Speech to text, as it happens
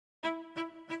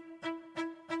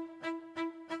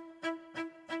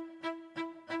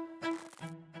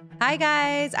Hi,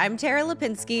 guys. I'm Tara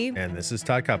Lipinski. And this is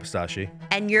Todd Kapistashi.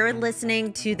 And you're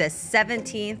listening to the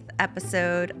 17th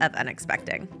episode of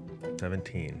Unexpecting.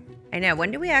 17. I know.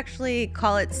 When do we actually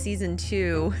call it season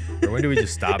 2? Or when do we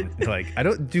just stop? I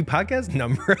don't do podcast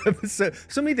number episodes.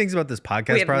 So many things about this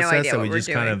podcast process that we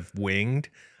just kind of winged.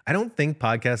 I don't think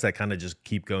podcasts that kind of just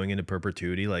keep going into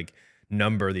perpetuity,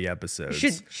 number the episodes.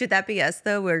 Should that be us,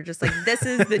 though? We're just like, this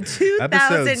is the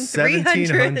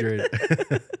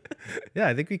 2300. Yeah,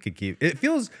 I think we could keep it.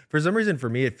 Feels, for some reason, for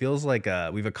me, it feels like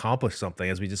we've accomplished something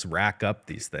as we just rack up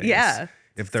these things. Yeah.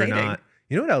 If they're not.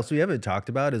 You know what else we haven't talked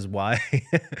about is why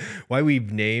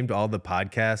we've named all the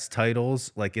podcast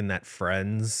titles like in that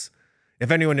Friends.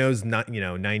 If anyone knows,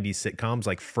 90s sitcoms,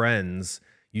 like Friends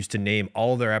used to name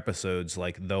all their episodes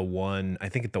like the one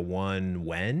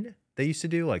when they used to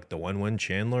do, like the one when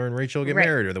Chandler and Rachel get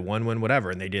married, or the one when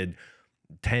whatever, and they did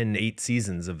 8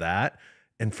 seasons of that.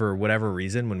 And for whatever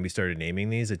reason, when we started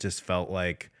naming these, it just felt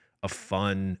like a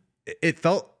fun. It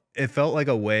felt like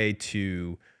a way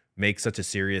to make such a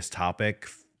serious topic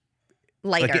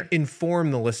lighter, like inform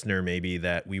the listener maybe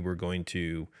that we were going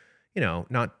to,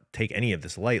 not take any of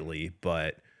this lightly,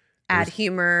 but add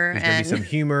humor. There's going to be some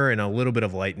humor and a little bit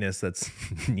of lightness that's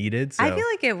needed. So. I feel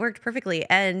like it worked perfectly.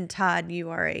 And Todd, you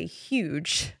are a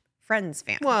huge Friends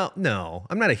fan. Well, no,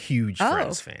 I'm not a huge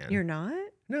Friends fan. You're not?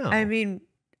 No. I mean,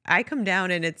 I come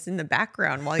down and it's in the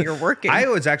background while you're working. I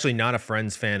was actually not a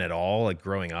Friends fan at all. Like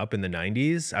growing up in the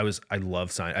 90s, I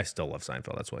still love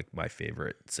Seinfeld. That's like my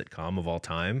favorite sitcom of all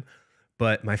time.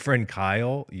 But my friend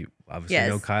Kyle, you obviously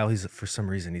know Kyle. He's, for some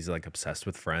reason, he's like obsessed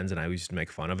with Friends, and I used to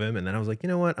make fun of him. And then I was like, you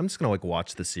know what? I'm just gonna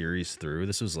watch the series through.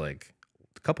 This was like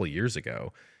a couple of years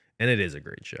ago, and it is a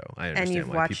great show. I understand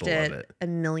why people love it a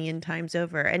million times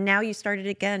over, and now you started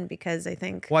again because I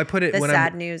think I put it the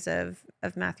sad news of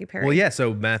Matthew Perry. Well, yeah.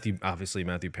 So Matthew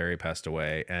Perry passed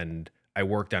away, and I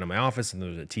worked out of my office, and there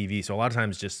was a TV. So a lot of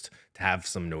times, just to have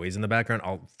some noise in the background,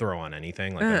 I'll throw on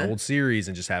anything like an old series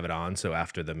and just have it on. So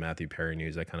after the Matthew Perry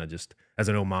news, I kind of just, as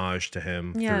an homage to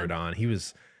him, threw it on.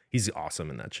 He's awesome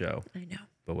in that show. I know.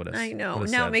 But I know.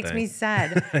 Now it makes me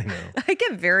sad. I know. I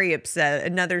get very upset.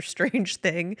 Another strange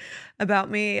thing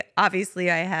about me. Obviously,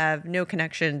 I have no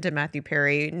connection to Matthew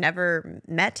Perry. Never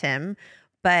met him,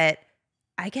 but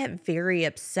I get very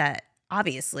upset.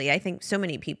 Obviously, I think so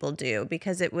many people do,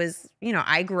 because it was,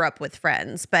 I grew up with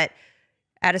Friends, but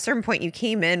at a certain point you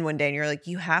came in one day and you're like,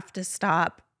 you have to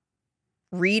stop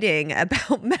reading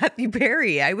about Matthew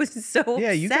Perry. I was so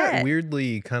upset. You got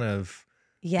weirdly kind of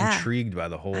intrigued by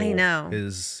the whole, I know,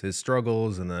 his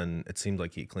struggles, and then it seemed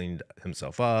like he cleaned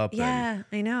himself up. Yeah,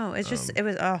 I know. It's just, it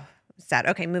was, sad.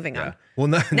 Okay, moving on. Well,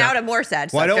 now to more sad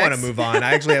Well, subjects. I don't want to move on.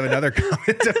 I actually have another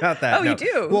comment about that. Oh, you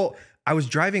do? Well, I was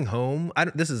driving home.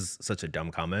 This is such a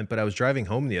dumb comment, but I was driving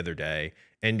home the other day,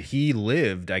 and he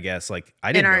lived, I guess, I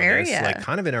didn't know this,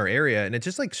 kind of in our area. And it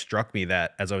just struck me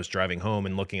that as I was driving home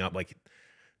and looking up,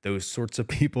 those sorts of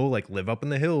people live up in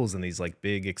the hills and these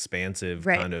big, expansive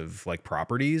kind of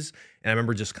properties. And I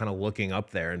remember just kind of looking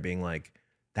up there and being like,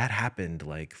 that happened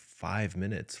 5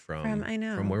 minutes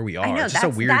from where we are. I know. It's just a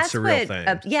weird, surreal thing.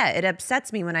 It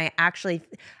upsets me when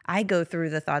I go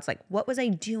through the thoughts what was I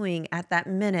doing at that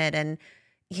minute? And,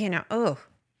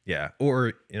 Yeah.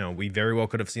 Or, we very well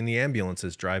could have seen the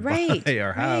ambulances drive by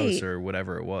our house or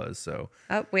whatever it was. So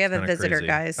we have a visitor, crazy.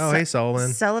 Guys. Oh, hey,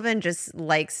 Sullivan. Sullivan just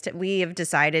likes to, we have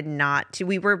decided not to,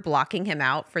 we were blocking him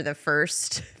out for the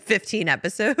first 15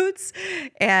 episodes,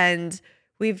 and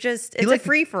we've just, it's a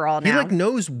free for all now. He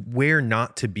knows where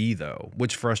not to be though,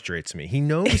 which frustrates me. He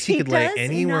knows he could lay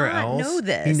anywhere else. Know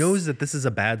this. He knows that this is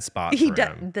a bad spot for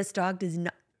him. This dog does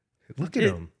not. Look at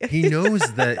him. He knows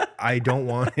that I don't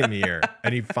want him here,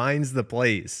 and he finds the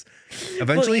place.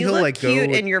 Eventually, he'll go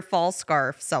cute in your fall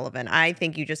scarf, Sullivan. I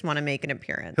think you just want to make an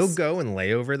appearance. He'll go and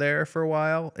lay over there for a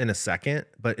while in a second,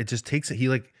 but it just takes.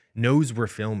 He knows we're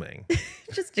filming.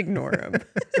 Just ignore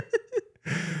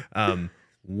him.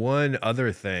 One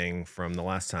other thing from the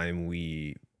last time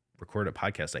we recorded a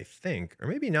podcast, I think, or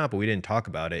maybe not, but we didn't talk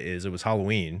about it, is it was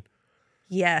Halloween.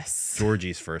 Yes.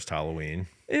 Georgie's first Halloween.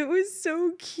 It was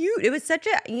so cute. It was such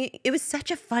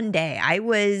a fun day.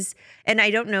 And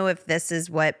I don't know if this is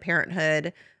what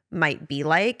parenthood might be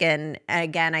like. And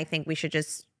again, I think we should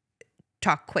just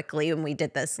talk quickly when we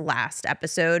did this last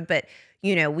episode, but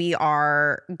we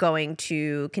are going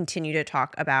to continue to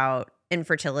talk about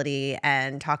infertility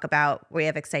and talk about, we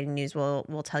have exciting news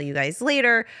we'll tell you guys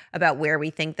later about where we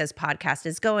think this podcast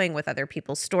is going with other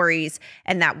people's stories,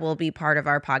 and that will be part of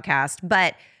our podcast.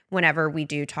 But whenever we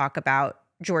do talk about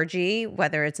Georgie,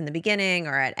 whether it's in the beginning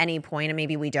or at any point, and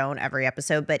maybe we don't every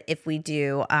episode, but if we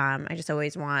do, I just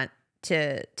always want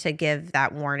to give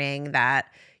that warning that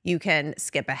you can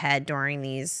skip ahead during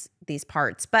these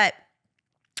parts. But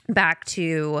back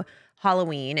to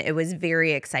Halloween, it was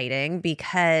very exciting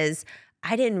because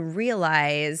I didn't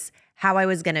realize how I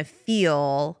was going to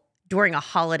feel during a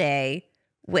holiday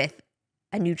with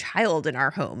a new child in our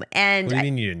home. And what do you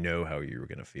mean you didn't know how you were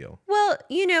going to feel? Well,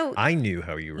 I knew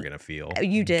how you were going to feel.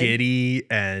 You did. Giddy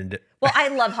and well, I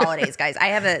love holidays, guys. I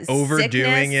have a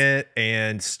overdoing sickness. it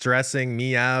and stressing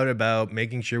me out about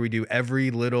making sure we do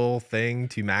every little thing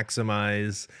to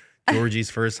maximize Georgie's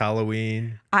first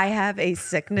Halloween. I have a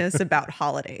sickness about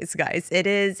holidays, guys.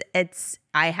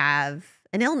 I have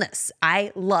an illness.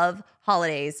 I love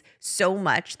holidays so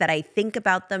much that I think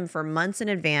about them for months in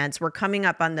advance. We're coming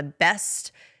up on the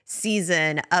best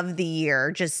season of the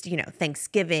year, just,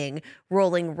 Thanksgiving,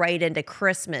 rolling right into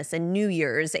Christmas and New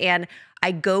Year's. And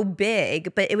I go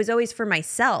big, but it was always for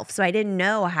myself. So I didn't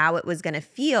know how it was going to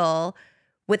feel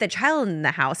with a child in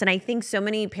the house. And I think so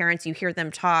many parents, you hear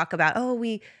them talk about,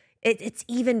 it's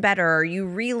even better, or you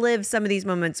relive some of these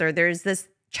moments, or there's this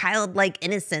childlike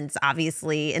innocence,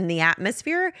 obviously, in the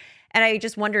atmosphere. And I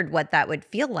just wondered what that would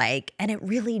feel like. And it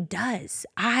really does.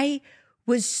 I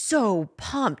was so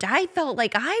pumped. I felt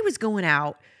like I was going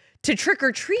out to trick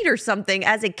or treat or something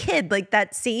as a kid. Like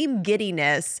that same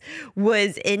giddiness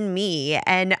was in me.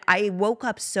 And I woke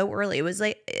up so early. It was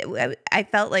like, I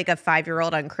felt like a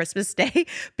 5-year-old on Christmas Day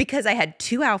because I had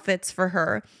 2 outfits for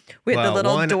her with the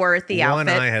little Dorothy outfit. One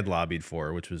I had lobbied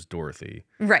for, which was Dorothy.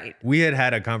 Right. We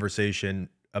had a conversation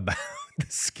about the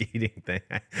skating thing.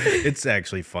 It's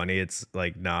actually funny. It's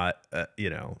like not,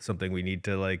 something we need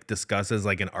to like discuss as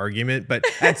like an argument, but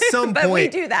at some but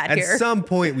point, we do that here. At some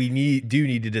point, we do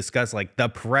need to discuss like the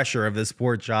pressure of this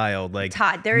poor child. Like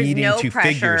Todd, there is no pressure.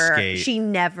 Figure skate. She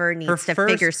never needs to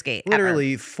figure skate.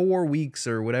 Literally 4 weeks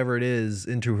or whatever it is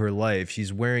into her life,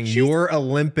 she's wearing your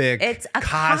Olympic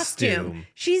costume.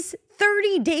 She's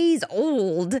 30 days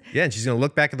old. Yeah, and she's gonna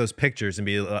look back at those pictures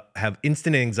and have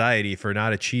instant anxiety for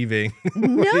not achieving.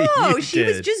 No, she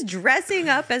was just dressing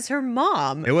up as her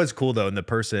mom. It was cool though, and the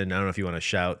person, I don't know if you want to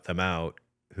shout them out,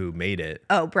 who made it.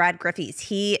 Oh, Brad Griffiths.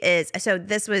 He is. So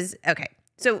this was okay.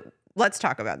 So let's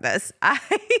talk about this. I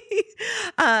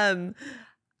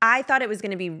thought it was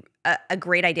going to be a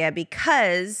great idea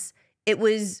because it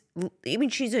was. I mean,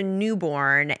 she's a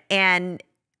newborn and.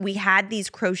 We had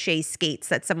these crochet skates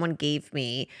that someone gave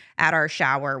me at our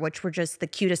shower, which were just the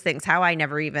cutest things. How I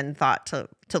never even thought to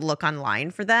look online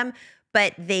for them.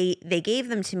 But they gave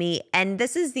them to me. And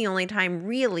this is the only time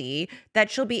really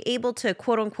that she'll be able to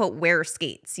quote unquote wear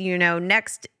skates.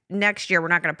 Next year, we're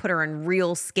not going to put her in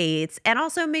real skates. And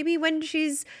also maybe when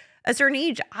she's a certain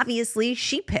age, obviously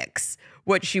she picks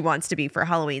what she wants to be for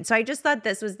Halloween. So I just thought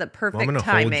this was the perfect timing. I'm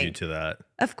going to hold you to that.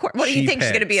 Of course. What do you think?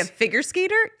 She's going to be a figure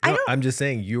skater? No, I'm just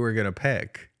saying you were going to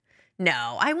pick.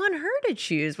 No, I want her to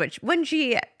choose when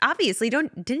she obviously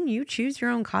didn't you choose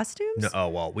your own costumes? No, oh,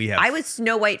 well, we have. I was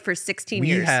Snow White for 16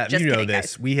 years. Just kidding,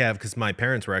 this. Guys. We have, because my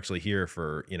parents were actually here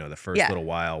for, the first little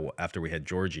while after we had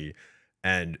Georgie.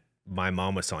 And my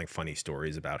mom was telling funny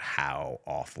stories about how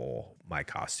awful my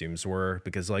costumes were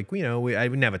because I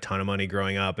didn't have a ton of money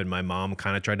growing up and my mom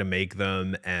kind of tried to make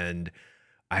them. And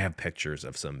I have pictures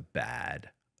of some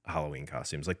bad Halloween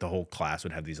costumes. Like the whole class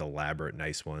would have these elaborate,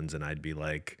 nice ones. And I'd be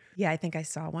like, yeah, I think I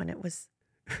saw one. It was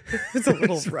a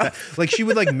little rough. Like she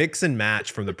would like mix and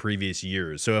match from the previous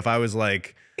years. So if I was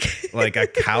like a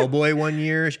cowboy one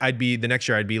year, the next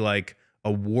year I'd be like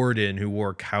a warden who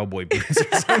wore cowboy boots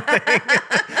or something.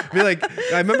 Be like,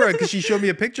 I remember because she showed me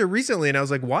a picture recently and I was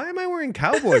like, why am I wearing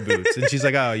cowboy boots? And she's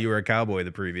like, oh, you were a cowboy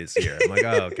the previous year. I'm like,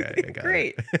 oh, okay. I got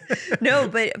Great. it. No,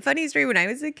 but funny story, when I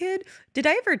was a kid, did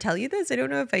I ever tell you this? I don't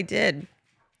know if I did.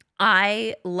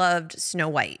 I loved Snow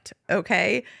White,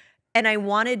 okay? And I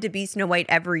wanted to be Snow White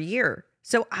every year.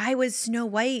 So I was Snow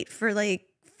White for like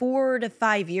 4 to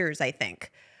 5 years, I think.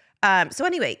 So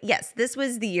anyway, yes, this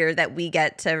was the year that we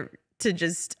get to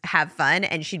just have fun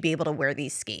and she'd be able to wear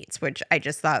these skates, which I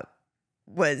just thought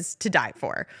was to die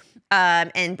for.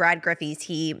 And Brad Griffiths,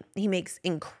 he makes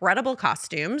incredible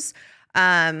costumes.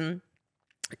 And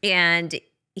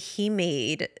he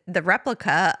made the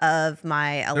replica of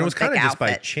my Olympic outfit. It was kind of just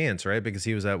by chance, right? Because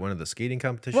he was at one of the skating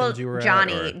competitions you were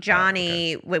at?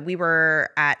 Johnny, we were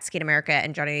at Skate America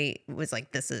and Johnny was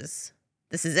like, this is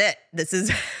it. This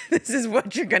is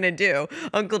what you're gonna do.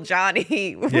 Uncle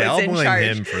Johnny was I'll in blame charge.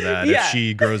 him for that if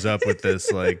she grows up with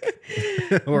this like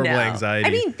horrible anxiety. I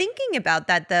mean, thinking about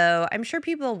that though, I'm sure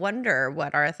people wonder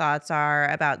what our thoughts are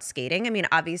about skating. I mean,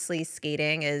 obviously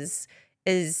skating is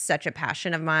such a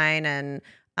passion of mine and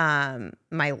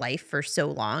my life for so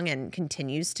long and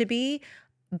continues to be.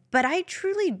 But I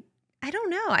truly I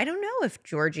don't know. I don't know if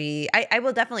Georgie, I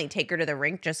will definitely take her to the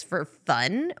rink just for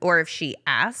fun or if she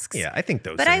asks. Yeah, I think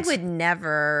those But things. I would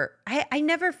never, I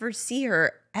never foresee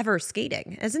her ever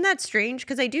skating. Isn't that strange?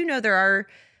 Because I do know there are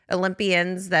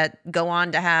Olympians that go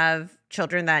on to have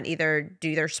children that either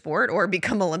do their sport or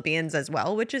become Olympians as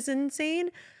well, which is insane.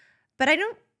 But I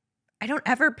don't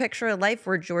ever picture a life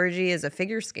where Georgie is a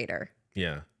figure skater.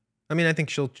 Yeah. I mean, I think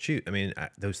she'll shoot. I mean,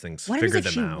 those things, What figure happens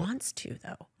if them she out. wants to,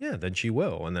 though? Yeah, then she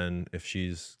will. And then if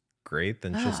she's great,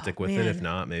 then she'll Oh, stick with it. man. If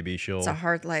not, maybe she'll. It's a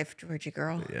hard life, Georgie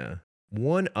girl. Yeah.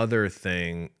 One other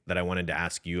thing that I wanted to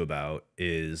ask you about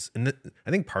is, and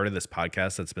I think part of this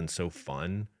podcast that's been so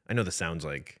fun, I know this sounds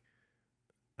like,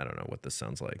 I don't know what this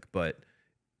sounds like, but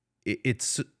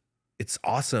it's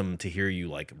awesome to hear you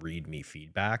like read me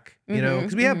feedback, you know,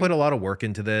 because we have put a lot of work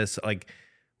into this. Like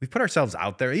we've put ourselves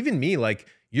out there, even me, like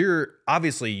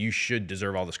obviously you should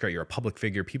deserve all this credit. You're a public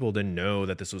figure. People didn't know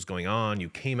that this was going on. You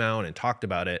came out and talked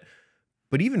about it.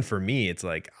 But even for me, it's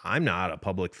like, I'm not a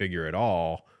public figure at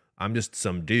all. I'm just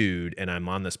some dude, and I'm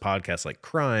on this podcast like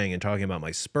crying and talking about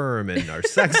my sperm and our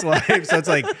sex life. So it's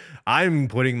like I'm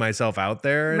putting myself out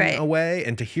there in a way,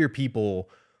 and to hear people,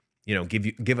 you know,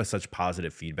 give us such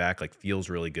positive feedback, like feels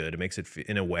really good. It makes it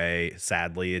in a way,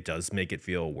 sadly, it does make it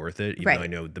feel worth it. Even though I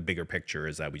know the bigger picture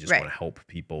is that we just want to help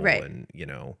people and, you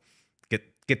know,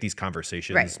 get these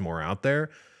conversations more out there.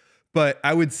 But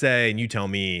I would say, and you tell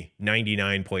me,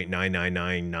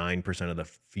 99.9999% of the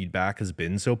feedback has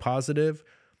been so positive.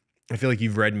 I feel like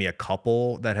you've read me a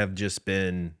couple that have just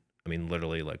been, I mean,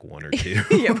 literally like one or two.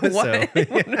 One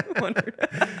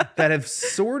that have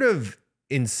sort of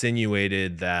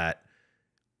insinuated that,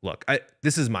 look,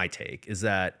 this is my take, is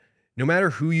that no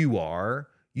matter who you are,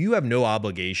 you have no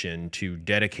obligation to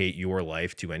dedicate your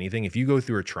life to anything. If you go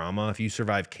through a trauma, if you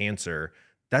survive cancer,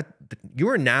 that you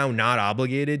are now not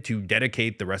obligated to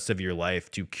dedicate the rest of your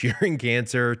life to curing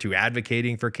cancer, to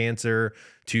advocating for cancer,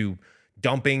 to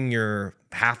dumping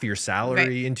half your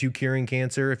salary into curing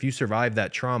cancer. If you survive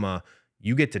that trauma,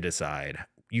 you get to decide.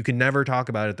 You can never talk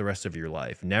about it the rest of your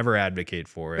life, never advocate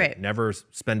for it, never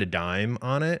spend a dime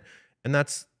on it. And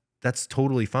that's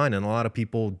totally fine. And a lot of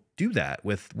people do that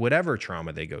with whatever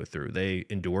trauma they go through. They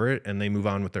endure it and they move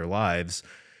on with their lives.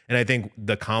 And I think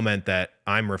the comment that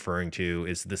I'm referring to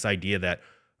is this idea that,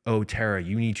 oh, Tara,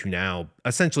 you need to now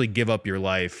essentially give up your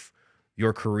life,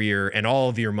 your career, and all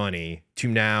of your money to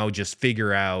now just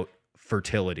figure out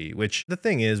fertility. Which the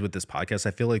thing is with this podcast,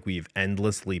 I feel like we've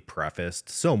endlessly prefaced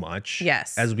so much,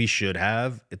 as we should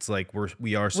have. It's like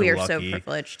we are so lucky, so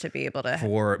privileged to be able to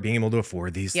for being able to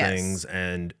afford these things,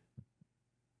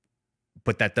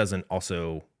 but that doesn't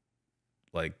also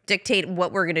like dictate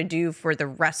what we're gonna do for the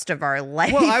rest of our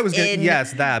life. Well, I was gonna,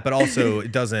 that, but also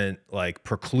it doesn't like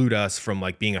preclude us from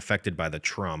like being affected by the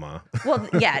trauma. Well,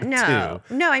 yeah, no.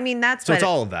 I mean, that's so it's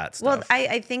all of that stuff. Well,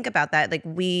 I think about that. Like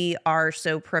we are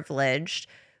so privileged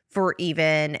for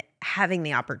even having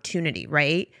the opportunity,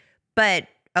 right? But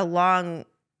along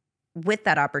with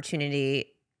that opportunity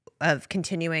of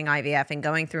continuing IVF and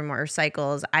going through more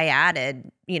cycles, I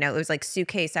added, it was like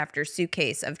suitcase after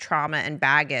suitcase of trauma and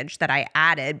baggage that I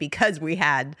added because we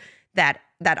had that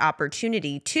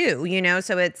opportunity too,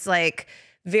 So it's like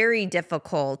very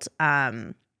difficult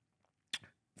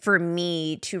for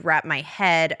me to wrap my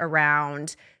head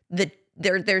around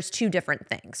there's two different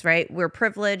things, right? We're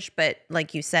privileged, but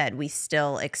like you said, we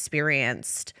still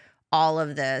experienced all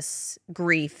of this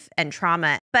grief and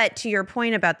trauma. But to your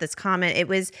point about this comment, it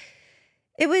was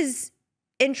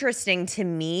interesting to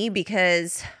me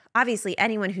because obviously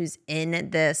anyone who's in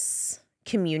this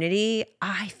community,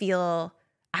 I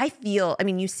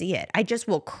mean, you see it. I just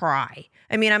will cry.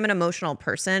 I mean, I'm an emotional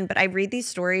person, but I read these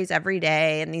stories every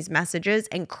day and these messages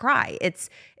and cry. It's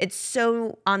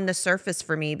so on the surface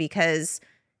for me because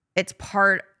it's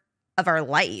part of our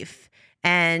life.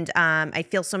 And I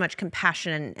feel so much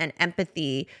compassion and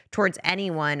empathy towards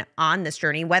anyone on this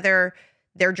journey, whether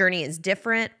their journey is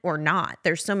different or not.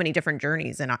 There's so many different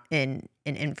journeys in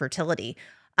infertility.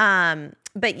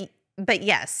 But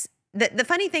yes, the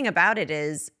funny thing about it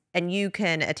is, and you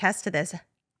can attest to this,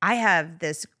 I have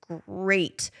this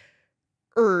great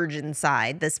urge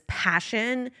inside, this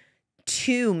passion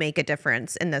to make a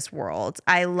difference in this world.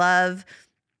 I love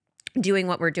doing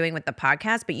what we're doing with the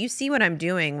podcast, but you see what I'm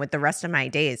doing with the rest of my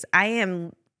days. I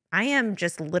am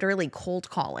just literally cold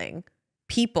calling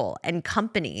people and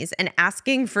companies and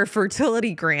asking for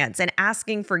fertility grants and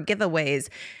asking for giveaways.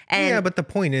 And yeah, but the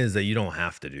point is that you don't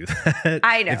have to do that.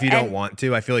 I know. If you don't want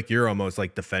to. I feel like you're almost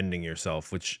like defending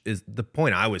yourself, which is the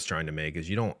point I was trying to make, is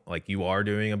you are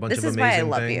doing a bunch of amazing things. This is why I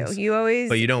love you. You always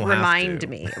but you don't remind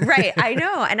me. Right. I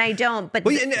know. And I don't. But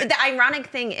the ironic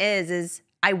thing is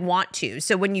I want to.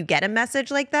 So when you get a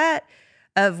message like that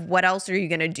of what else are you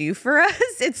going to do for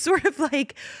us? It's sort of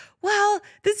like, well,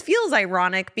 this feels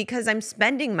ironic because I'm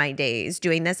spending my days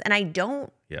doing this and I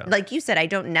don't, like you said, I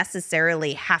don't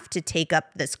necessarily have to take up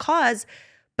this cause,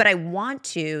 but I want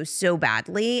to so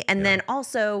badly. And then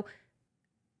also,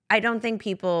 I don't think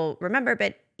people remember,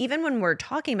 but even when we're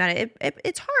talking about it,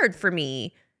 it's hard for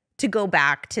me to go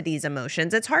back to these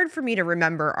emotions. It's hard for me to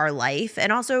remember our life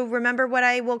and also remember what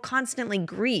I will constantly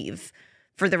grieve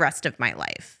for the rest of my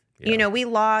life. Yeah. You know, we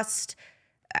lost,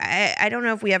 I don't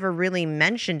know if we ever really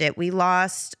mentioned it. We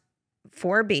lost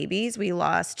 4 babies. We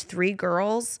lost 3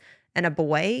 girls and a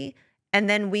boy. And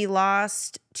then we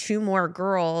lost 2 more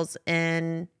girls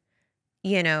in,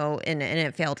 you know, in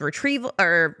a failed retrieval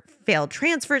or failed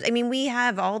transfers. I mean, we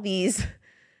have all these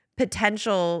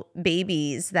potential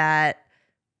babies that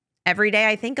every day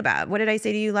I think about. What did I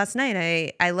say to you last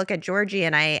night? I look at Georgie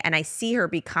and I see her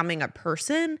becoming a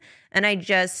person, and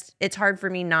it's hard for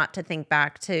me not to think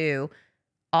back to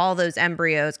all those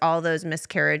embryos, all those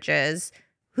miscarriages.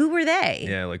 Who were they?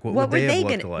 Yeah, like what would they have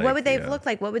looked like? What would they have looked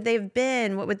like? What would they have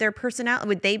been? What would their personality?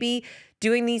 Would they be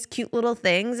doing these cute little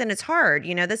things? And it's hard.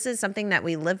 You know, this is something that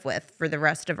we live with for the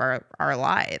rest of our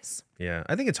lives. Yeah,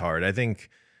 I think it's hard. I think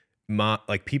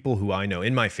like people who I know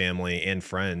in my family and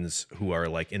friends who are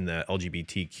like in the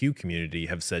LGBTQ community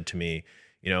have said to me,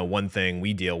 you know, one thing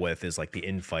we deal with is like the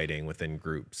infighting within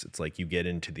groups. It's like you get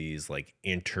into these like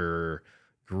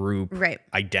inter-group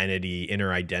identity,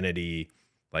 inner identity,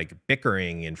 like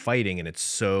bickering and fighting, and it's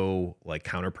so like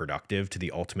counterproductive to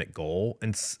the ultimate goal.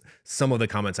 And some of the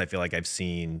comments I feel like I've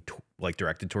seen like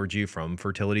directed towards you from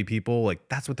fertility people, like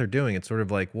that's what they're doing. It's sort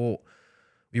of like, well,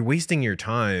 you're wasting your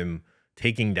time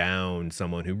taking down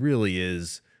someone who really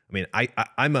is, I mean,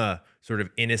 I'm a sort of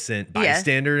innocent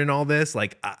bystander in all this.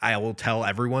 Like I will tell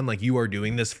everyone, like, you are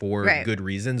doing this for good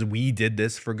reasons. We did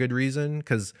this for good reason.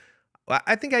 Because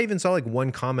I think I even saw like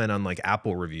one comment on like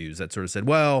Apple reviews that sort of said,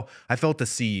 well, I felt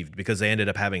deceived because they ended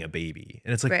up having a baby.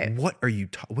 And it's like, what are you,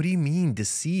 what do you mean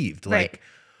deceived? Like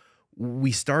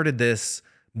we started this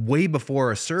way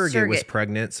before a surrogate was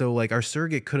pregnant. So like our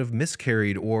surrogate could have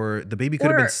miscarried or the baby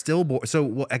could have been stillborn.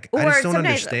 So I just don't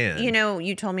understand. You know,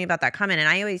 you told me about that comment and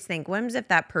I always think, what if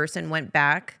that person went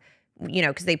back, you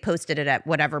know, because they posted it at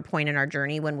whatever point in our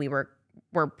journey when we were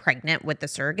pregnant with the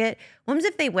surrogate. What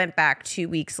if they went back 2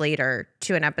 weeks later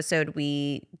to an episode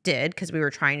we did because we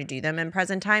were trying to do them in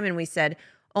present time and we said,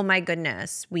 oh my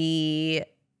goodness, we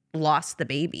lost the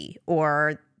baby,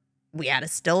 or we had a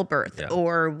stillbirth,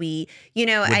 or we, you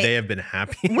know, would they have been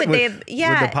happy? Would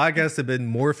the podcast have been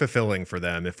more fulfilling for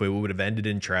them if it would have ended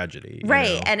in tragedy? Right.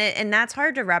 You know? And that's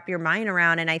hard to wrap your mind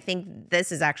around. And I think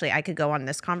this is actually, I could go on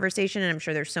this conversation and I'm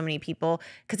sure there's so many people,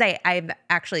 because I've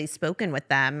actually spoken with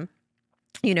them,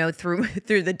 you know, through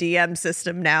the DM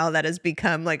system now that has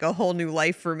become like a whole new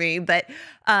life for me. But,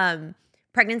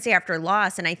 pregnancy after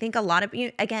loss. And I think a lot of,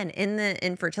 again, in the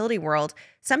infertility world,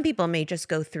 some people may just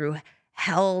go through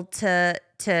hell to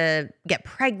get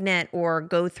pregnant or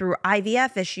go through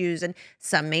IVF issues, and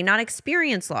some may not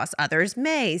experience loss, others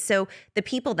may. So the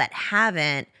people that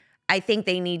haven't, I think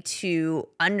they need to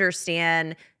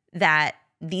understand that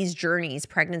these journeys,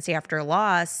 pregnancy after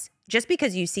loss, just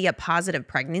because you see a positive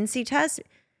pregnancy test,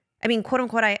 I mean, quote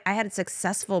unquote, I had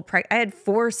I had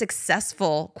 4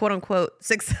 successful, quote unquote,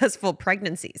 successful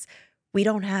pregnancies. We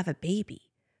don't have a baby.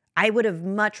 I would have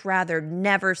much rather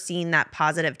never seen that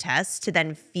positive test to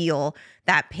then feel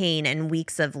that pain and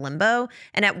weeks of limbo.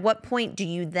 And at what point do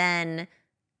you then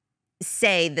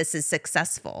say this is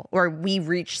successful or we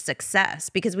reached success?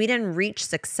 Because we didn't reach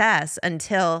success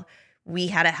until we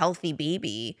had a healthy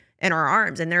baby in our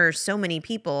arms. And there are so many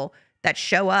people that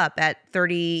show up at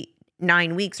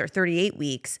 39 weeks or 38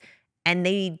 weeks and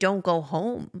they don't go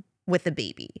home with a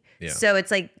baby. Yeah. So it's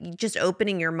like just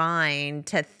opening your mind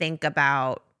to think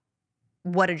about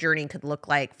what a journey could look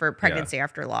like for pregnancy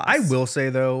after loss. I will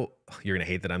say though, you're going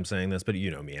to hate that I'm saying this, but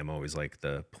you know me, I'm always like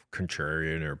the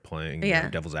contrarian or playing you know,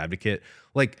 devil's advocate.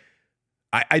 Like,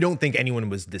 I don't think anyone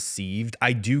was deceived.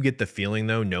 I do get the feeling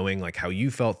though, knowing like how you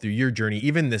felt through your journey,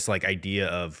 even this like idea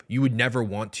of you would never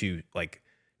want to like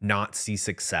not see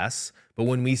success. But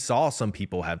when we saw some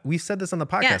people we said this on the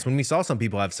podcast, when we saw some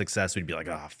people have success, we'd be like,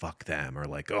 oh, fuck them. Or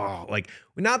like, oh, like,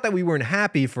 not that we weren't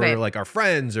happy for like our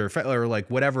friends or like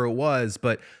whatever it was,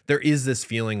 but there is this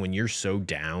feeling when you're so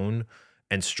down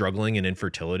and struggling in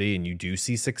infertility and you do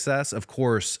see success, of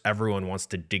course, everyone wants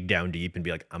to dig down deep and be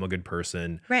like, I'm a good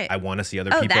person. Right. I want to see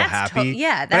other people happy.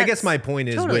 But I guess my point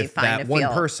is with that one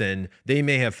person, they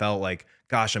may have felt like,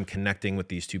 gosh, I'm connecting with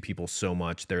these 2 people so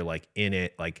much. They're like in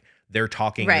it, like they're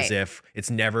talking Right. as if it's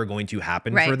never going to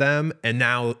happen Right. for them. And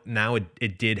now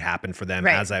it did happen for them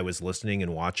Right. as I was listening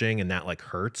and watching, and that like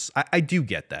hurts. I do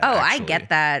get that. Oh, actually. I get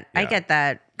that. I Yeah. get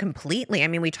that completely. I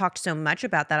mean, we talked so much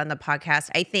about that on the podcast.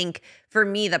 I think for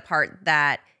me, the part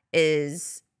that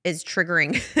is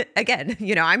triggering, again,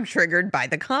 I'm triggered by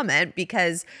the comment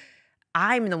because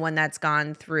I'm the one that's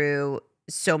gone through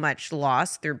so much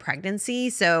loss through pregnancy.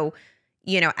 So,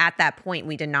 at that point,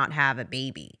 we did not have a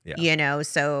baby,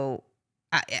 so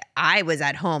I was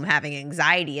at home having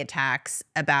anxiety attacks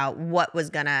about what was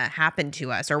going to happen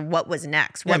to us or what was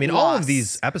next. Yeah, I what mean, all of loss.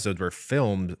 these episodes were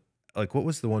filmed. Like, what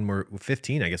was the one where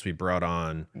 15? I guess we brought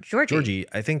on Georgie.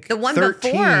 I think The one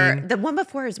 13,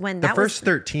 before is when the that first was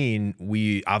 13.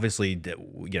 We obviously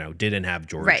didn't have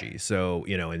Georgie, Right. so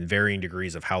in varying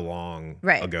degrees of how long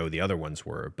Right. ago the other ones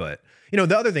were. But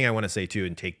the other thing I want to say too,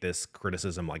 and take this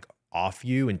criticism like off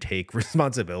you and take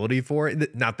responsibility for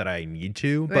it. Not that I need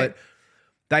to, Right. but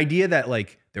the idea that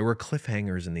like there were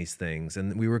cliffhangers in these things,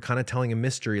 and we were kind of telling a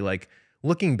mystery. Like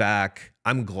looking back,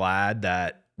 I'm glad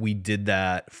that we did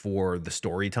that for the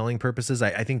storytelling purposes.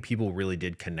 I think people really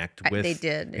did connect with. They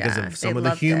did, because yeah. of some They of the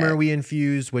loved humor it. we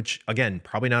infused, which again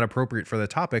probably not appropriate for the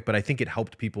topic, but I think it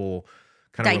helped people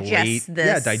kind of Digest relate,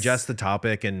 this. digest the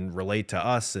topic and relate to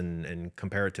us and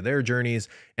compare it to their journeys.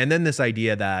 And then this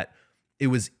idea that it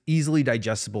was easily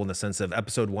digestible in the sense of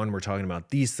episode 1, we're talking about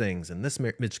these things and this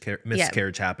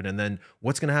miscarriage happened, and then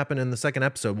what's going to happen in the second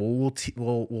episode. Well,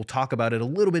 we'll talk about it a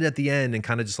little bit at the end and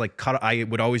kind of just like cut. I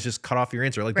would always just cut off your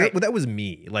answer. Like Right. that was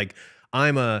me. Like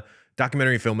I'm a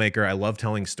documentary filmmaker. I love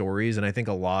telling stories, and I think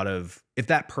a lot of if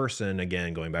that person,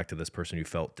 again going back to this person who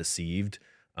felt deceived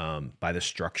by the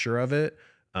structure of it.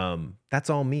 That's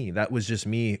all me. That was just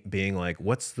me being like,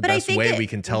 what's the best way we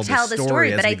can tell the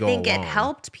story as but we I go think along? it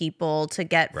helped people to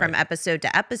get from Right. episode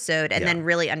to episode and Yeah. then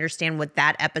really understand what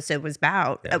that episode was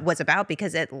about. Yeah.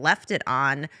 Because it left it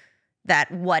on that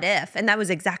what if, and that was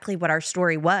exactly what our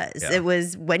story was. Yeah. It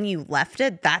was when you left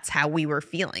it, that's how we were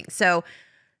feeling. So,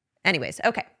 anyways,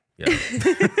 okay. Yeah.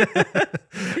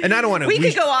 And I don't want to. We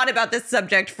could go on about this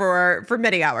subject for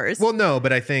many hours. Well, no,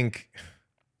 but I think,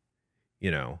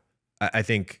 I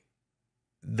think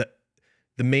the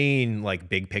main like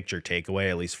big picture takeaway,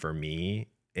 at least for me,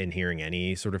 in hearing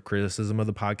any sort of criticism of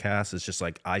the podcast, is just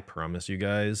like, I promise you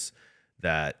guys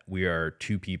that we are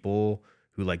two people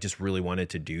who like just really wanted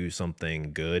to do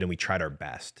something good, and we tried our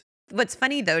best. What's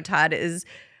funny though, Todd, is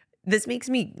this makes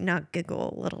me not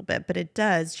giggle a little bit, but it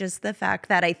does. Just the fact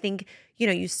that I think,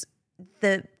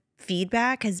 the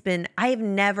feedback has been, I have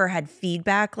never had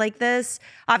feedback like this.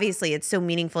 Obviously, it's so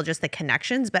meaningful, just the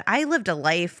connections, but I lived a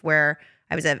life where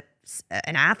I was an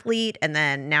athlete and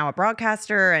then now a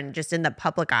broadcaster and just in the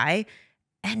public eye.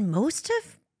 And most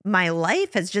of my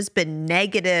life has just been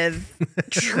negative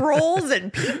trolls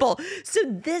and people. So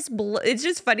it's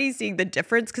just funny seeing the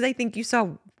difference because I think you saw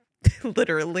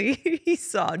literally he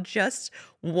saw just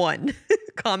one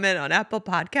comment on Apple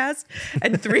Podcasts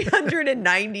and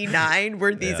 399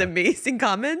 were these amazing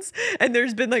comments, and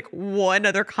there's been like one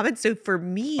other comment. So for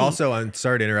me, also, I'm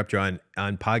sorry to interrupt you on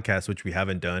podcasts, which we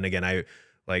haven't done. Again, I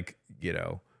like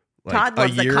Todd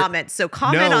loves the comments, so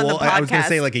comment on the podcast. I was going to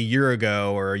say like a year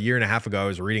ago or a year and a half ago, I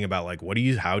was reading about like,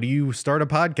 how do you start a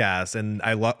podcast? And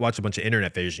I watched a bunch of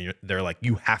internet videos. They're like,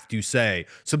 you have to say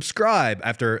subscribe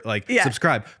after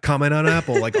subscribe, comment on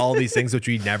Apple, like all these things, which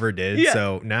we never did. Yeah.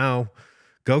 So now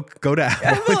go to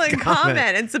Apple and comment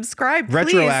and subscribe,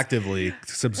 please. Retroactively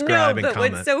subscribe and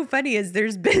comment. What's so funny is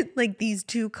there's been like these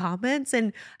two comments,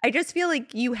 and I just feel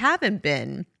like you haven't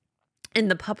been in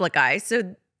the public eye.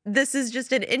 So this is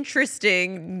just an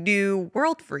interesting new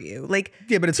world for you. Like,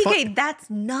 yeah, but it's TK, fun. that's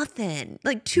nothing.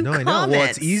 Like two I comments. know. Well,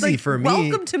 it's easy for me.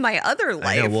 Welcome to my other life.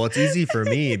 I know. Well, it's easy for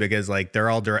me because like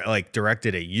they're all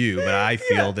directed at you, but I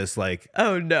feel this like,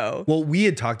 oh no. Well, we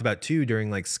had talked about too during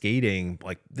like skating,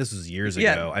 like this was years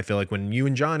ago. I feel like when you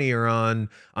and Johnny are on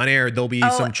air, there'll be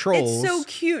some trolls. It's so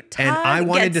cute. Todd and I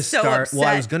wanted to start. So well,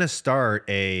 I was going to start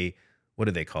a. What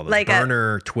do they call this? Like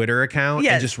burner Twitter account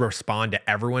and just respond to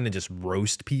everyone and just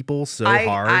roast people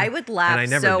hard. I would laugh and I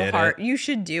never so did hard. It. You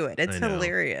should do it. It's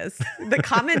hilarious. The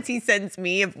comments he sends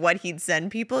me of what he'd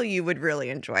send people, you would really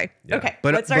enjoy. Yeah. Okay,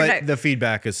 but the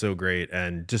feedback is so great,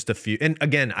 and just a few. And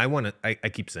again, I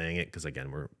keep saying it because again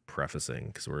we're prefacing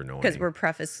because we're annoying. Because we're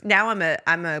preface. Now I'm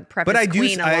a preface. But I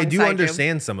do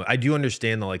understand you. some of. I do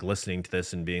understand the like listening to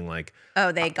this and being like,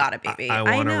 oh, they got a baby. I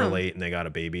want to relate, and they got a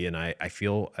baby, and I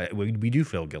feel we do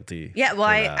feel guilty. Yeah, well,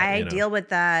 I deal with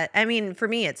that. I mean, for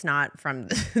me, it's not from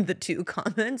the two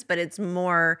comments, but it's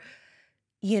more,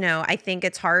 I think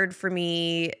it's hard for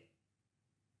me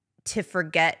to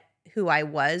forget who I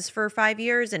was for 5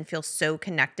 years and feel so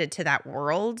connected to that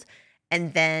world,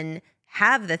 and then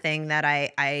have the thing that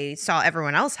I saw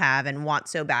everyone else have and want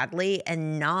so badly,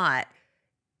 and not,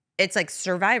 it's like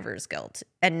survivor's guilt,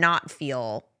 and not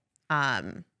feel, not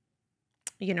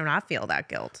feel that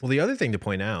guilt. Well, the other thing to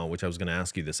point out, which I was going to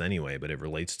ask you this anyway, but it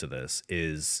relates to this,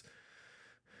 is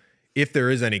if there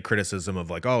is any criticism of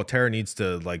like, oh, Tara needs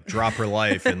to like drop her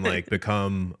life and like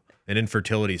become an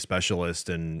infertility specialist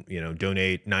and,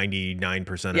 donate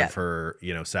 99% of her,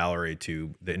 salary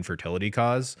to the infertility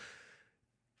cause.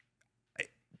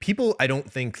 People, I don't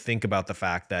think about the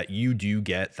fact that you do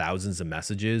get thousands of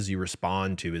messages. You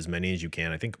respond to as many as you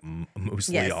can. I think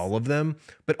mostly all of them,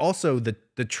 but also the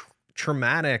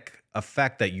traumatic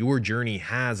effect that your journey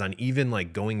has on even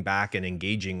like going back and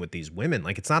engaging with these women.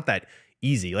 Like, it's not that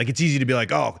easy. Like, it's easy to be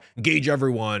like, oh, engage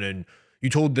everyone. And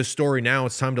you told this story. Now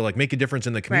it's time to like make a difference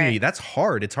in the community. Right. That's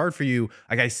hard. It's hard for you.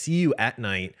 Like, I see you at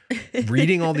night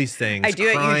reading all these things. I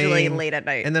do crying, it usually late at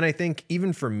night. And then I think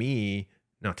even for me,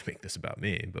 not to make this about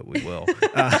me, but we will.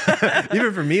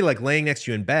 Even for me, like laying next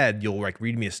to you in bed, you'll like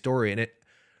read me a story, and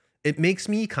it makes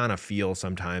me kind of feel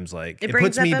sometimes like it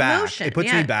puts me back. Emotion. It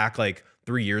puts me back like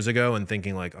 3 years ago and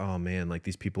thinking like, oh man, like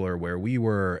these people are where we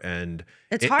were, and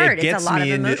it's hard. It gets it's a lot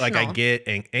me of emotional. Like I get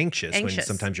anxious when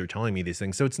sometimes you're telling me these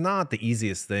things. So it's not the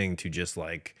easiest thing to just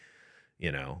like,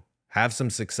 have some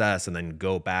success and then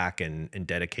go back and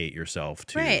dedicate yourself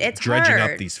to dredging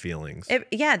up these feelings.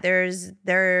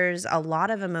 There's a lot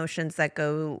of emotions that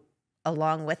go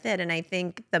along with it. And I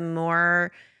think the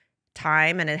more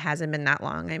time, and it hasn't been that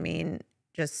long, I mean,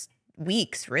 just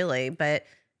weeks really, but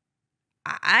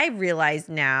I realize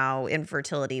now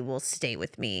infertility will stay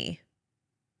with me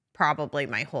probably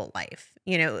my whole life.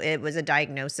 It was a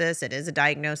diagnosis. It is a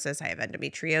diagnosis. I have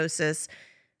endometriosis.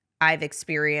 I've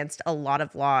experienced a lot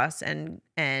of loss and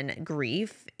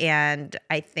grief. And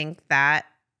I think that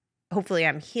hopefully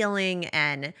I'm healing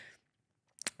and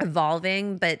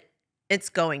evolving, but it's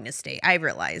going to stay. I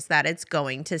realize that it's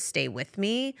going to stay with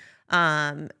me.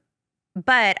 But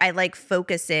I like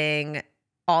focusing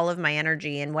all of my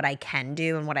energy in what I can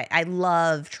do and what I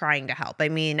love trying to help. I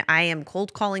mean, I am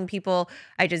cold calling people.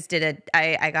 I just did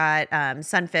I got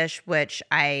Sunfish, which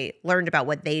I learned about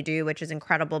what they do, which is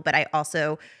incredible. But I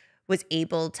also was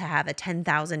able to have a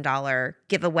 $10,000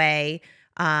 giveaway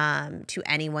to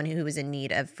anyone who was in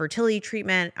need of fertility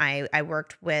treatment. I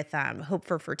worked with Hope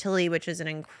for Fertility, which is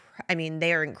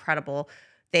they are incredible.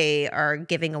 They are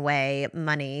giving away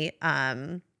money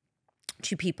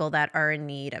to people that are in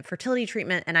need of fertility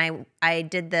treatment. And I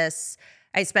did this.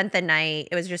 I spent the night.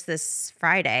 It was just this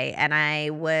Friday, and I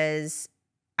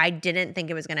didn't think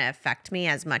it was going to affect me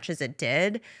as much as it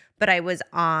did. But I was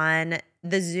on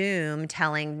the Zoom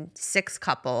telling 6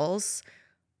 couples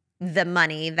the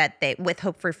money that with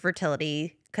Hope for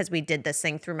Fertility, because we did this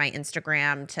thing through my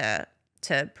Instagram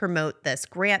to promote this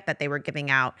grant that they were giving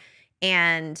out.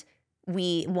 And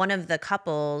one of the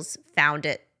couples found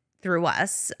it through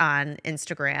us on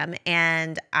Instagram,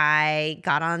 and I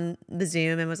got on the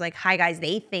Zoom and was like, hi guys,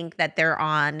 they think that they're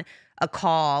on a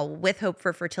call with Hope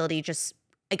for Fertility, just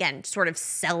again, sort of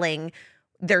selling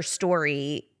their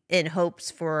story in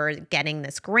hopes for getting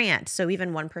this grant. So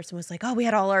even one person was like, oh, we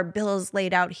had all our bills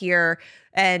laid out here.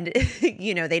 And, they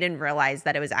didn't realize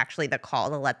that it was actually the call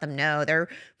to let them know they're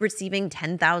receiving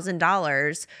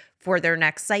 $10,000 for their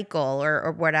next cycle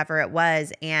or whatever it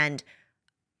was. And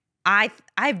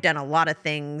I've done a lot of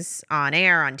things on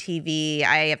air, on TV.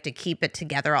 I have to keep it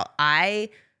together. I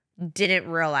didn't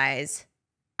realize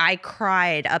I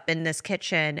cried up in this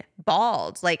kitchen,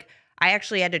 bawled. Like, I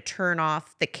actually had to turn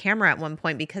off the camera at one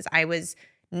point because I was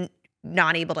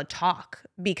not able to talk,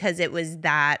 because it was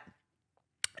that,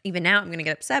 even now I'm going to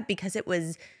get upset because it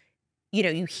was,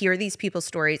 you hear these people's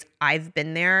stories. I've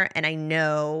been there, and I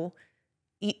know,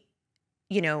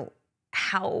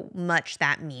 how much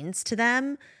that means to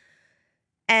them.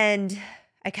 And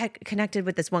I connected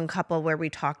with this one couple where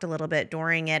we talked a little bit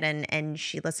during it, and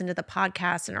she listened to the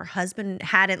podcast, and her husband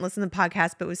hadn't listened to the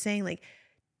podcast, but was saying like,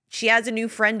 she has a new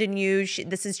friend in you.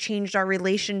 This has changed our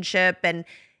relationship. And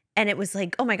it was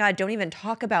like, oh my God, don't even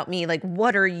talk about me. Like,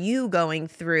 what are you going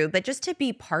through? But just to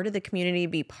be part of the community,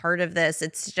 be part of this,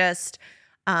 it's just,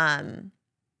 it's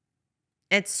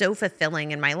so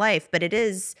fulfilling in my life. But it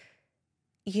is,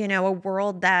 a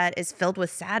world that is filled with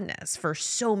sadness for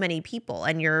so many people,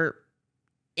 and you're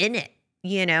in it,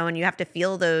 and you have to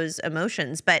feel those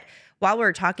emotions. But while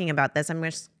we're talking about this,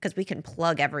 because we can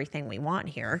plug everything we want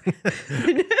here.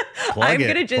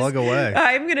 Plug away.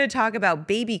 I'm going to talk about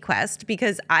Baby Quest,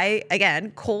 because I,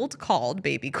 again, cold called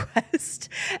Baby Quest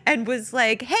and was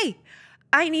like, hey,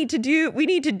 we need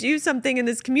to do something in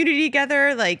this community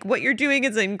together. Like, what you're doing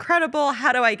is incredible.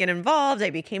 How do I get involved? I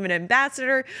became an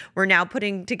ambassador. We're now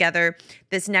putting together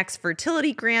this next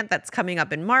fertility grant that's coming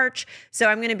up in March. So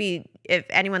I'm going to be, if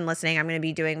anyone listening, I'm going to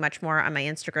be doing much more on my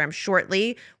Instagram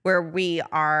shortly, where we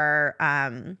are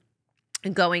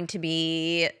going to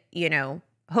be,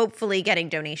 hopefully getting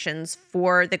donations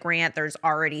for the grant. There's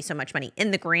already so much money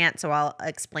in the grant, so I'll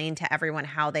explain to everyone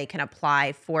how they can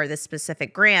apply for this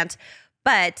specific grant.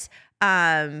 But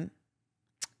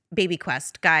Baby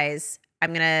Quest, guys,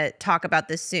 I'm going to talk about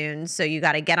this soon, so you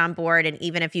got to get on board. And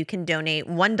even if you can donate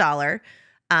 $1,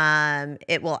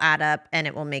 it will add up and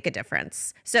it will make a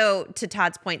difference. So to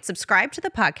Todd's point, subscribe to the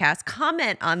podcast,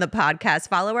 comment on the podcast,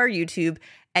 follow our YouTube,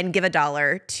 and give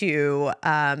 $1 to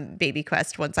Baby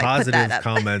Quest once I put that up.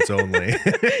 Positive comments only.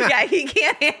 Yeah, he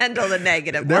can't handle the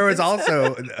negative There ones. was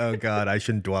also, oh God, I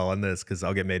shouldn't dwell on this because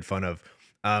I'll get made fun of.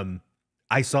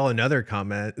 I saw another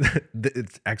comment.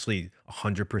 It's actually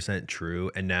 100%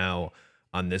 true. And now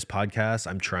on this podcast,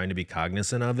 I'm trying to be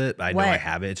cognizant of it. I know I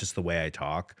have it. It's just the way I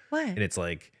talk. What? And it's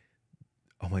like,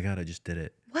 oh my God, I just did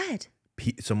it. What?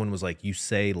 Someone was like, you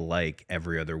say like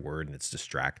every other word and it's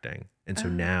distracting. And so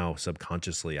now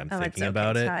subconsciously I'm thinking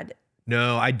about it. Todd.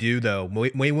 No, I do though.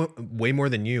 Way more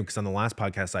than you, because on the last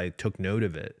podcast I took note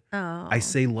of it. Oh. I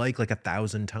say like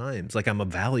 1,000 times. Like I'm a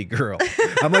Valley girl.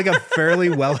 I'm like a fairly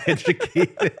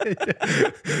well-educated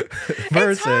person.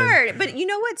 It's hard. But you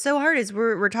know what's so hard is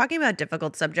we're talking about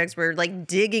difficult subjects. We're like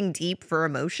digging deep for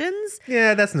emotions.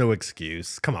 Yeah, that's no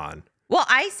excuse. Come on. Well,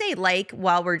 I say like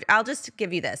I'll just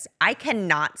give you this. I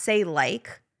cannot say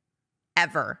like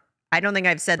ever. I don't think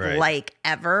I've said like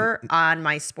ever on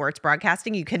my sports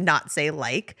broadcasting. You cannot say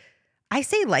like. I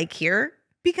say like here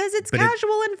because it's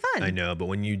casual and fun. I know, but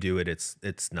when you do it,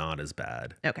 it's not as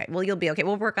bad. Okay, well, you'll be okay.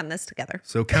 We'll work on this together.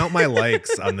 So count my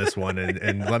likes on this one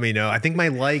and let me know. I think my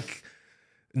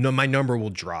number will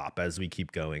drop as we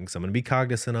keep going. So I'm going to be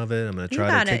cognizant of it. I'm going to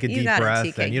try to take a deep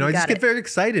breath. And, I just get very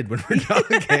excited when we're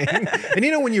talking. And,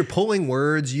 when you're pulling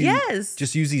words, you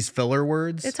just use these filler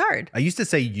words. It's hard. I used to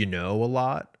say, a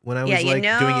lot when I was doing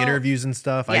interviews and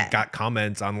stuff. Yeah. I got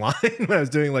comments online when I was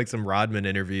doing some Rodman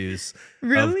interviews.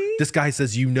 Really? This guy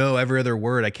says, every other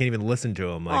word. I can't even listen to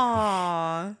him. Like,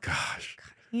 aww. Gosh.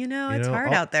 It's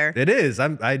hard out there. It is.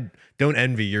 I don't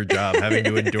envy your job having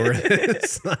to endure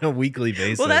this on a weekly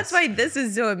basis. Well, that's why this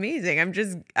is so amazing. I'm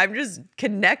just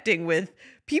connecting with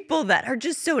people that are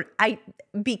just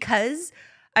because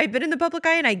I've been in the public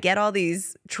eye and I get all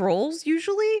these trolls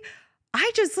usually. I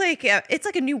just it's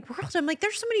like a new world. I'm like,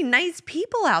 there's so many nice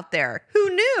people out there. Who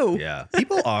knew? Yeah.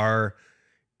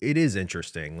 It is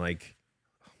interesting. Like,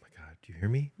 oh my God, do you hear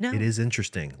me? No. It is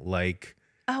interesting. Like,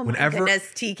 oh my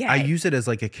goodness, TK. I use it as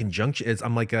a conjunction.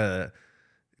 I'm like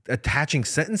attaching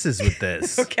sentences with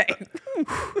this. Okay.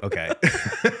 Okay.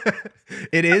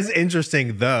 It is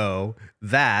interesting though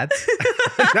that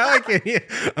now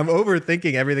I'm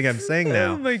overthinking everything I'm saying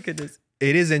now. Oh my goodness.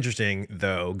 It is interesting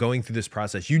though, going through this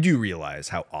process, you do realize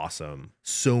how awesome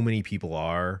so many people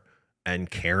are and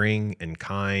caring and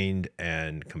kind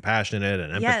and compassionate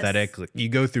and empathetic. Yes. Like, you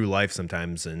go through life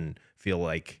sometimes and feel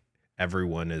like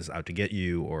everyone is out to get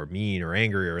you or mean or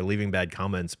angry or leaving bad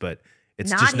comments, but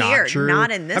it's just not true. Not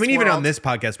in this even world. on this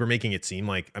podcast, we're making it seem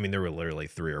like, there were literally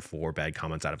 3 or 4 bad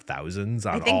comments out of thousands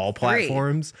on all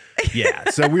platforms.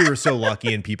 Yeah. So we were so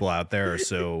lucky, and people out there are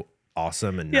so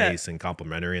awesome and nice and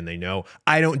complimentary, and they know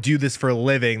I don't do this for a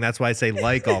living. That's why I say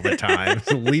like all the time.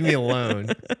 So leave me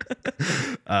alone.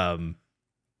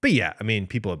 But yeah,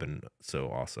 people have been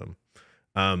so awesome.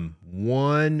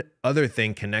 One other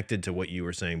thing connected to what you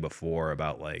were saying before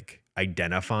about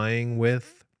identifying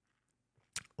with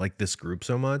this group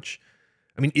so much.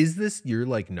 Is this your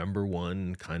number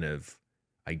one kind of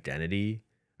identity?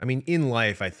 In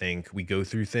life, I think we go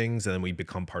through things and then we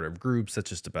become part of groups. That's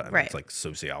just about, it's like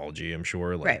sociology, I'm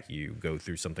sure. You go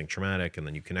through something traumatic and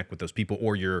then you connect with those people,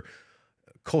 or your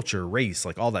culture, race,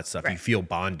 all that stuff. You feel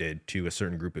bonded to a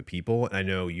certain group of people. And I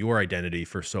know your identity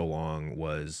for so long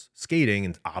was skating,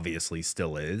 and obviously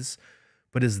still is.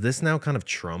 But is this now kind of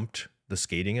trumped the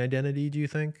skating identity, do you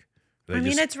think?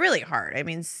 It's really hard.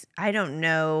 I don't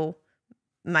know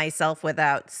myself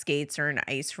without skates or an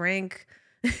ice rink.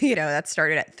 That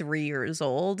started at 3 years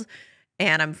old,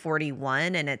 and I'm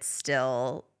 41, and it's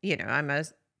still, I'm a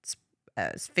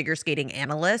figure skating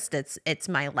analyst. It's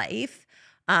my life.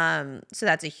 So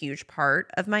that's a huge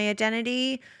part of my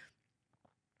identity.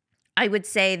 I would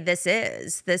say this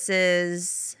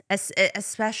is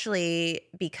especially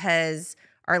because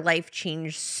our life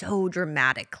changed so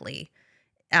dramatically,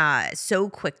 so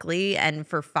quickly, and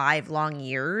for 5 long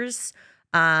years.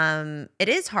 It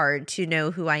is hard to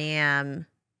know who I am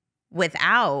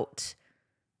without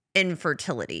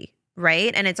infertility,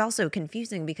 right? And it's also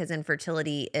confusing because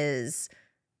infertility is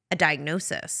a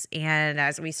diagnosis. And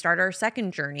as we start our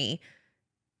second journey,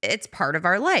 it's part of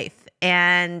our life.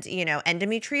 And,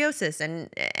 endometriosis and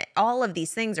all of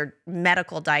these things are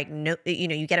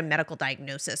you get a medical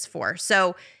diagnosis for.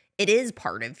 So it is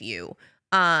part of you.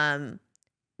 But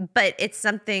it's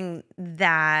something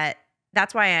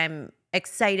that's why I'm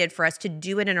excited for us to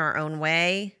do it in our own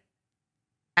way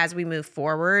as we move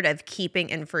forward, of keeping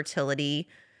infertility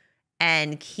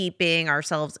and keeping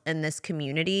ourselves in this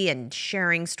community and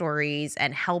sharing stories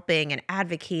and helping and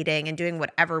advocating and doing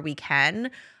whatever we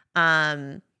can,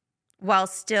 while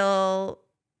still,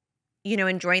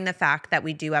 enjoying the fact that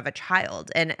we do have a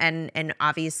child. And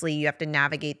obviously you have to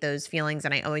navigate those feelings.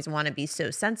 And I always want to be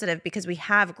so sensitive because we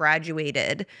have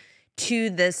graduated to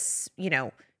this,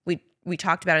 we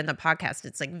talked about it in the podcast.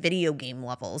 It's like video game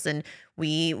levels, and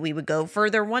we would go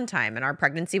further one time and our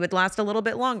pregnancy would last a little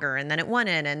bit longer, and then it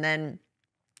wouldn't. And then,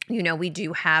 we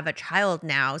do have a child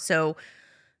now. So,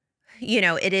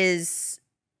 it is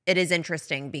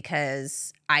interesting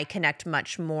because I connect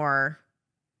much more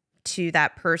to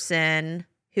that person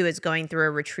who is going through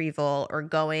a retrieval or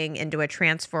going into a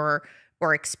transfer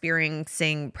or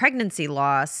experiencing pregnancy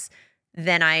loss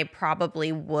than I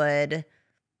probably would,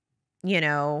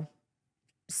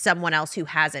 someone else who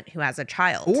has a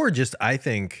child. Or just, I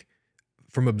think,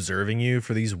 from observing you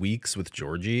for these weeks with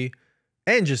Georgie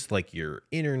and just like your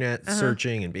internet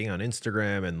searching and being on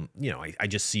Instagram, and, I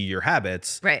just see your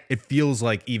habits. Right. It feels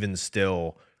like even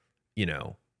still,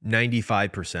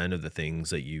 95% of the things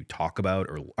that you talk about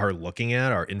or are looking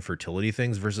at are infertility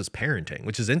things versus parenting,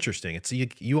 which is interesting. It's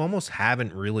you almost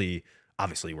haven't really.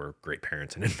 Obviously, we're great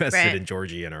parents and invested in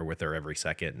Georgie and are with her every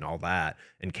second and all that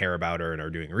and care about her and are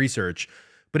doing research.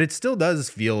 But it still does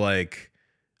feel like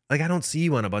I don't see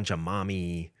you on a bunch of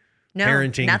mommy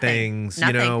parenting things,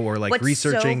 or like What's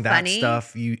researching so that funny,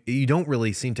 stuff. You don't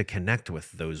really seem to connect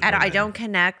with those women. I don't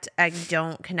connect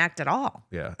at all.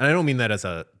 Yeah. And I don't mean that as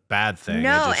a bad thing.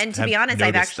 No, and to be honest,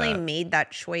 I've actually made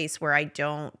that choice where I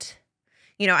don't,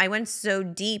 I went so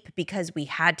deep because we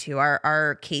had to.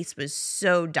 Our case was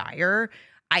so dire.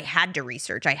 I had to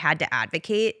research. I had to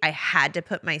advocate. I had to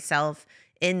put myself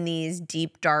in these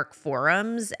deep, dark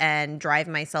forums and drive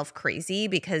myself crazy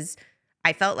because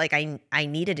I felt like I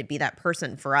needed to be that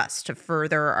person for us to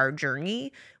further our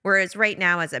journey. Whereas right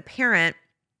now as a parent,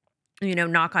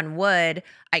 knock on wood,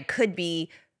 I could be,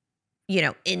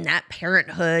 in that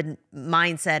parenthood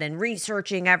mindset and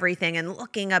researching everything and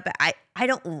looking up. I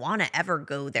don't want to ever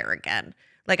go there again.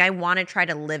 Like, I want to try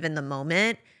to live in the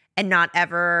moment and not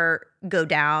ever go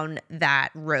down that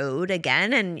road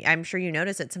again. And I'm sure you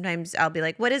notice it. Sometimes I'll be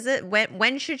like, what is it?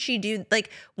 When should she do,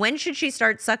 when should she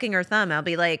start sucking her thumb? I'll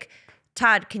be like,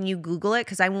 Todd, can you Google it?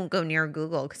 Because I won't go near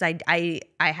Google because I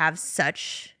have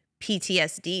such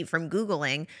PTSD from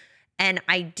Googling. And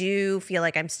I do feel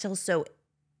like I'm still so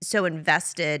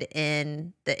invested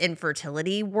in the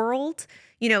infertility world.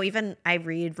 Even I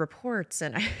read reports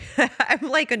and I'm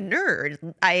like a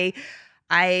nerd.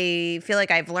 I feel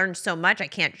like I've learned so much. I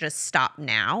can't just stop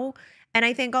now. And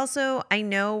I think also I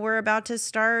know we're about to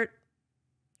start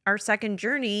our second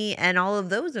journey and all of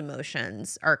those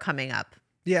emotions are coming up.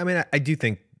 Yeah, I mean, I do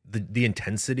think the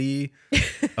intensity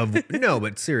of no,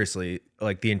 but seriously,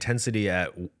 like the intensity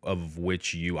of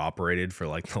which you operated for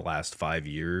like the last 5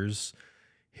 years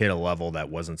hit a level that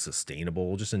wasn't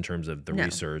sustainable, just in terms of the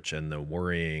research and the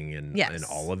worrying and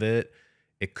all of it.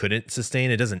 It couldn't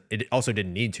sustain. It also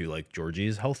didn't need to. Like, Georgie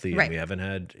is healthy and we haven't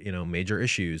had, major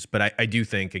issues. But I do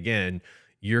think, again,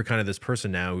 you're kind of this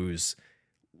person now who's,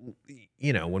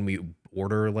 when we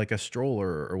order like a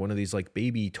stroller or one of these like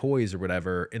baby toys or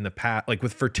whatever in the past, like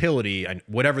with fertility and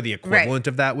whatever the equivalent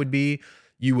of that would be,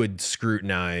 you would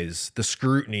scrutinize. The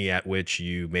scrutiny at which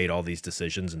you made all these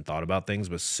decisions and thought about things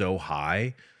was so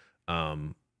high.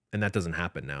 And that doesn't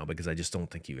happen now because I just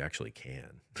don't think you actually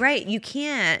can. Right. You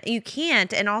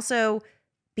can't. And also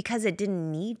because it didn't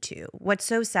need to. What's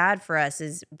so sad for us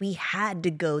is we had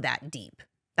to go that deep.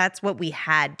 That's what we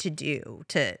had to do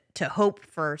to hope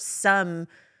for some,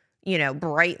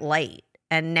 bright light.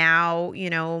 And now,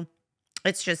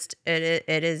 it's just,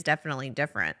 it is definitely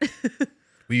different.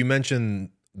 Well, you mentioned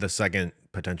the second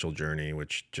potential journey,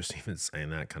 which just even saying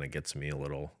that kind of gets me a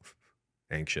little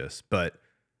anxious. But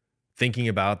thinking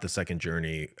about the second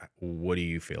journey, what do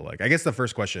you feel like? I guess the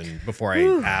first question before I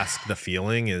ask the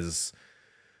feeling is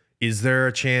there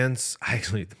a chance?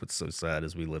 Actually, what's so sad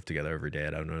is we live together every day.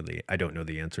 I don't know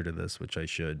the answer to this, which I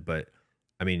should. But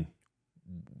I mean,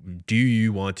 do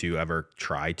you want to ever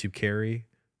try to carry?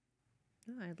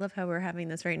 Oh, I love how we're having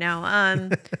this right now. I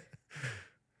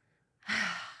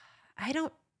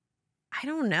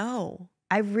don't know.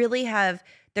 I really have,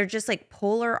 they're just like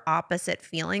polar opposite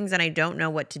feelings, and I don't know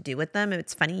what to do with them.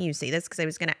 It's funny you say this because I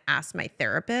was going to ask my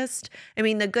therapist. I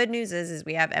mean, the good news is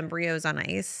we have embryos on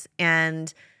ice,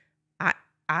 and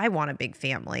I want a big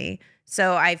family.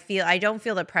 So I don't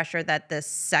feel the pressure that the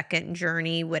second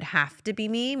journey would have to be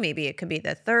me. Maybe it could be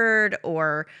the third,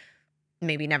 or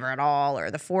maybe never at all,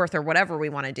 or the fourth, or whatever we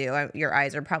want to do. Your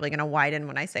eyes are probably going to widen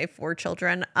when I say 4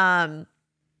 children.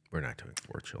 We're not doing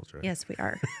 4 children. Yes, we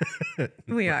are.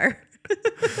 We are.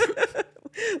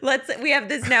 We have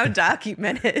this now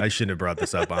documented. I shouldn't have brought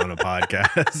this up on a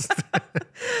podcast.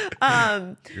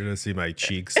 You're gonna see my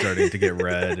cheeks starting to get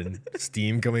red and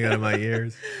steam coming out of my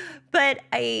ears. But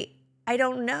I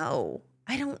don't know.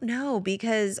 I don't know,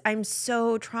 because I'm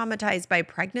so traumatized by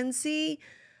pregnancy.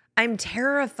 I'm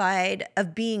terrified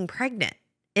of being pregnant.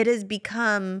 It has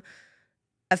become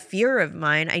a fear of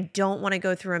mine. I don't want to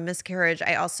go through a miscarriage.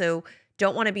 I also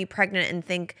don't want to be pregnant and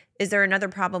think, is there another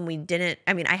problem we didn't?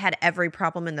 I mean, I had every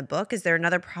problem in the book. Is there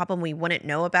another problem we wouldn't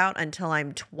know about until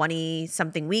I'm 20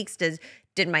 something weeks? Did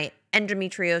my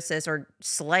endometriosis or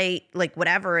slight, like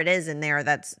whatever it is in there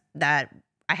that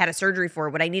I had a surgery for,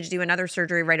 would I need to do another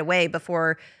surgery right away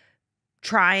before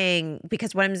trying?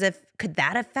 Because what if, could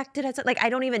that affect it? Like, I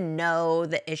don't even know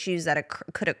the issues that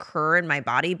could occur in my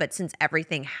body, but since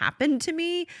everything happened to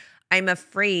me, I'm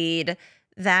afraid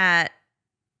that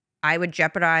I would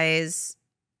jeopardize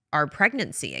our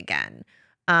pregnancy again.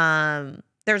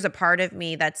 There's a part of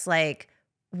me that's like,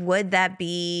 would that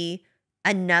be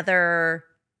another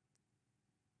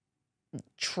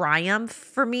triumph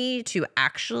for me to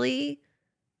actually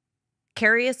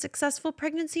carry a successful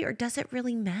pregnancy, or does it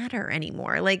really matter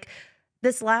anymore? Like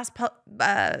this last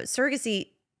surrogacy,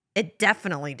 it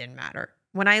definitely didn't matter.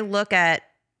 When I look at,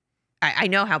 I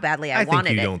know how badly I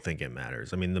wanted it. You don't think it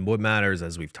matters. I mean, what matters,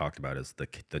 as we've talked about, is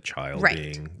the child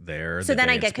being there. So then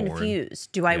I get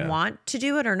confused. Do I want to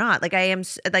do it or not? Like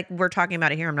we're talking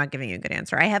about it here. I'm not giving you a good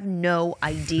answer. I have no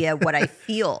idea what I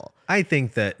feel. I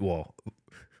think that, well,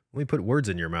 let me put words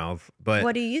in your mouth, but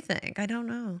what do you think? I don't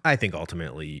know. I think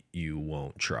ultimately you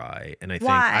won't try. And I think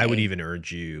I would even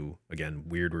urge you, again,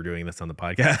 weird we're doing this on the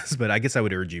podcast, but I guess I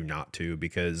would urge you not to,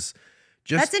 because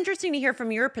that's interesting to hear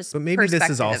from your perspective. But maybe this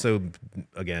is also,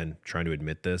 again, trying to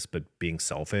admit this, but being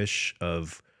selfish,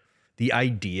 of the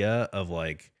idea of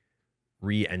like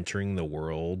re-entering the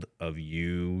world of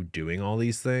you doing all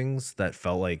these things that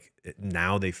felt like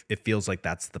now it feels like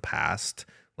that's the past,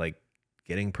 like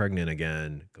getting pregnant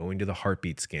again, going to the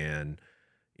heartbeat scan,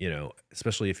 you know,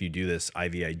 especially if you do this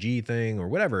IVIG thing or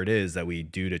whatever it is that we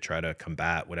do to try to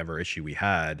combat whatever issue we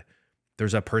had.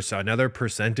 There's another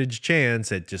percentage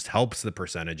chance. It just helps the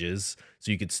percentages.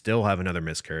 So you could still have another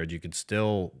miscarriage. We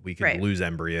could lose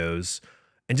embryos.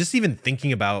 And just even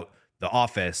thinking about the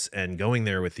office and going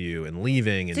there with you and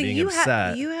leaving and being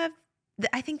upset.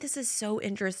 I think this is so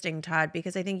interesting, Todd,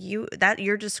 because I think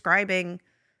you're describing,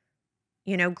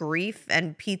 you know, grief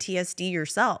and PTSD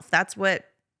yourself. That's what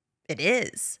it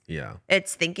is. Yeah.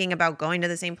 It's thinking about going to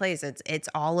the same place. It's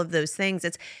all of those things.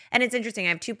 And it's interesting. I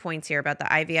have 2 points here about the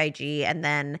IVIG and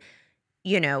then,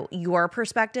 you know, your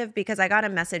perspective, because I got a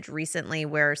message recently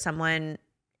where someone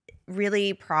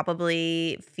really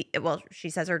probably, she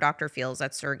says her doctor feels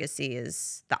that surrogacy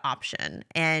is the option.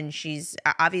 And she's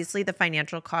obviously the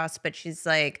financial cost, but she's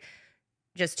like,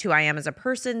 just who I am as a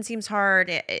person seems hard,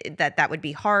 that would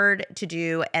be hard to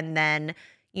do. And then,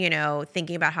 you know,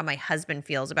 thinking about how my husband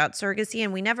feels about surrogacy.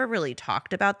 And we never really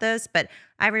talked about this, but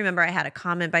I remember I had a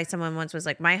comment by someone once was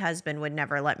like, my husband would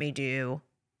never let me do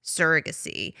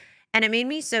surrogacy. And it made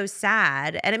me so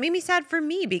sad. And it made me sad for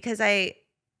me because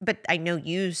but I know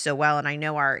you so well and I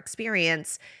know our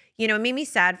experience. You know, it made me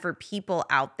sad for people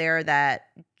out there that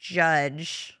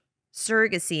judge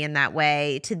surrogacy in that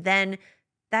way, to then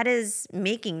that is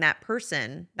making that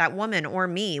person, that woman or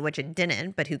me, which it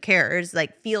didn't, but who cares,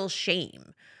 like feel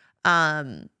shame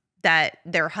that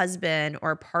their husband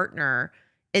or partner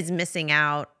is missing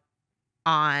out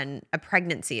on a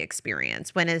pregnancy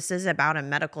experience when this is about a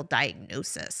medical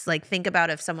diagnosis. Like think about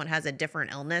if someone has a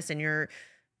different illness and your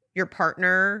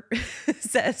partner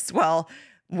says, well,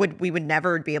 we would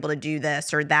never be able to do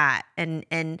this or that. And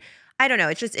I don't know,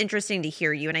 it's just interesting to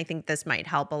hear you. And I think this might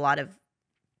help a lot of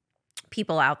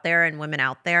people out there and women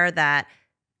out there that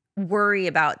worry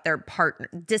about their partner,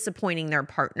 disappointing their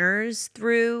partners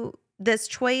through this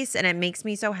choice. And it makes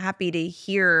me so happy to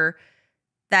hear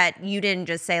that you didn't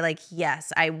just say like,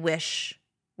 yes, I wish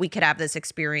we could have this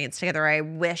experience together. I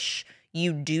wish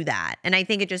you do that. And I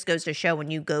think it just goes to show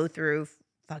when you go through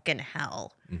fucking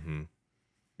hell,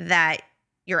 that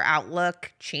your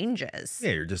outlook changes.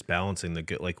 Yeah, you're just balancing the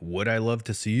good. Like, would I love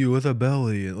to see you with a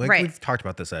belly? Like, Right. we've talked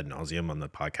about this ad nauseum on the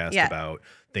podcast Yeah. about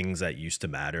things that used to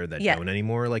matter that Yeah. don't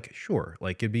anymore. Like, sure,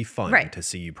 like it'd be fun Right. to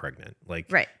see you pregnant, like,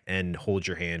 Right. and hold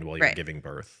your hand while you're Right. giving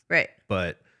birth. Right.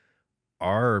 But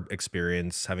our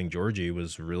experience having Georgie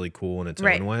was really cool in its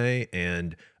Right. own way.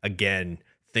 And again,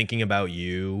 thinking about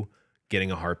you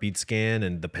getting a heartbeat scan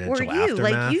and the Or potential you,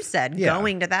 aftermath. like you said, Yeah.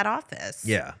 going to that office.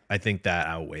 Yeah, I think that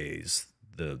outweighs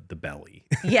the belly.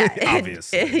 Yeah.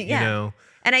 Obviously, Yeah. you know.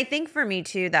 And I think for me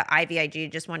too, the IVIG,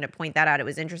 just wanted to point that out. It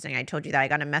was interesting. I told you that I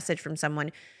got a message from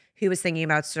someone who was thinking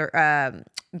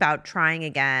about trying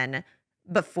again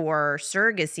before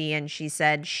surrogacy, and she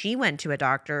said she went to a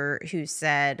doctor who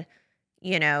said,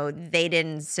 you know, they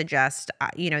didn't suggest,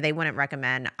 you know, they wouldn't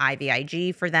recommend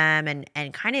IVIG for them,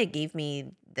 and kind of gave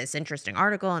me this interesting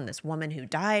article on this woman who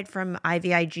died from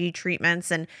IVIG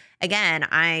treatments. And again,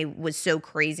 I was so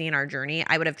crazy in our journey.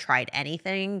 I would have tried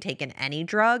anything, taken any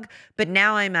drug. But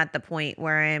now I'm at the point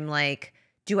where I'm like,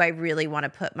 do I really want to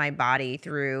put my body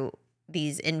through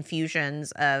these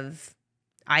infusions of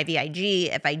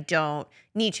IVIG if I don't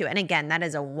need to? And again, that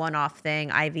is a one-off thing.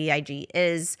 IVIG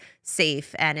is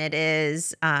safe, and it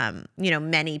is, you know,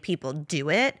 many people do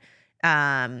it.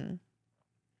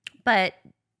 But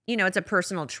you know, it's a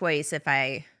personal choice if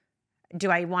I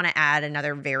want to add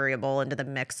another variable into the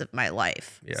mix of my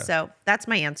life. Yeah. So that's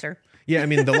my answer. Yeah, I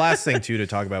mean, the last thing too to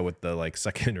talk about with the like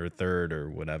second or third or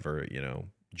whatever, you know,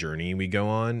 journey we go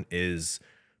on is,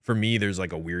 for me, there's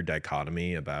like a weird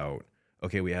dichotomy about,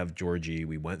 okay, we have Georgie,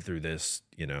 we went through this,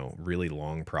 you know, really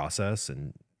long process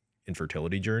and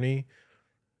infertility journey.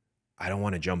 I don't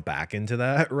want to jump back into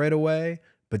that right away.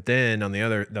 But then on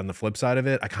the flip side of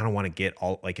it, I kind of want to get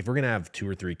all, like, if we're going to have 2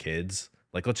 or 3 kids,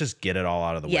 like, let's just get it all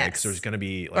out of the way. Cause there's going to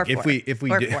be like, if we do,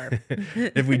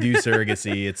 if we do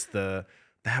surrogacy, it's that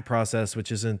process,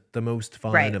 which isn't the most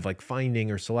fun of like finding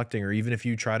or selecting, or even if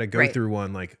you try to go through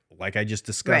one, like I just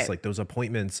discussed, like those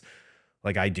appointments,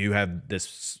 like I do have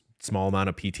this small amount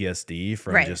of PTSD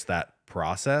from just that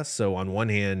process. So on one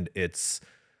hand, it's,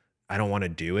 I don't want to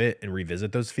do it and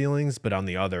revisit those feelings. But on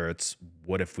the other, it's,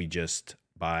 what if we just,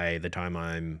 by the time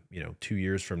I'm, you know, 2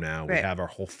 years from now, we have our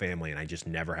whole family and I just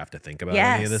never have to think about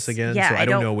any of this again. Yeah, so I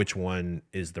don't know which one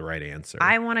is the right answer.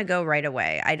 I want to go right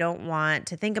away. I don't want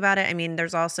to think about it. I mean,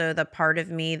 there's also the part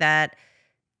of me that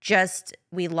just,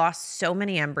 we lost so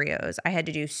many embryos. I had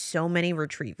to do so many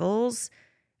retrievals.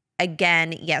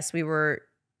 Again, yes, we were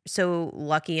so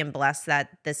lucky and blessed that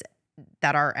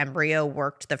our embryo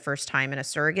worked the first time in a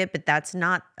surrogate, but that's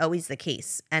not always the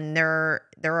case. And there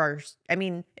are, I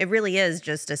mean, it really is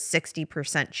just a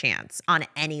 60% chance on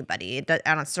anybody,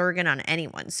 on a surrogate, on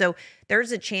anyone. So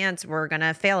there's a chance we're going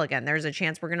to fail again. There's a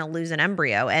chance we're going to lose an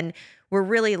embryo. And we're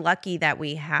really lucky that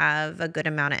we have a good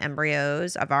amount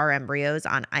of our embryos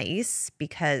on ice,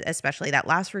 because especially that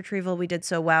last retrieval we did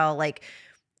so well. Like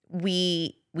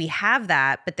we have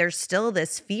that, but there's still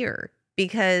this fear,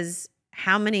 because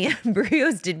how many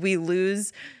embryos did we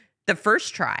lose the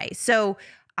first try? So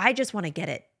I just want to get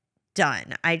it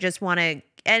done. I just want to,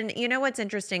 and you know what's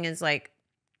interesting is, like,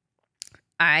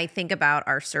 I think about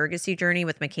our surrogacy journey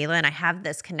with Michaela, and I have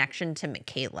this connection to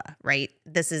Michaela, right?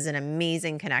 This is an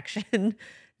amazing connection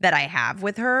that I have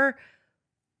with her.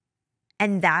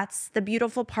 And that's the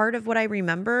beautiful part of what I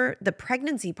remember. The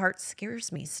pregnancy part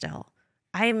scares me still.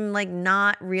 I'm like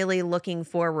not really looking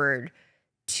forward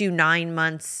to 9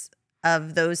 months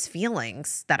of those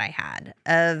feelings that I had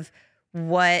of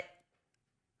what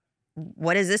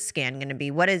is this scan going to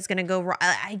be? What is going to go wrong?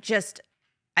 I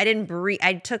didn't breathe.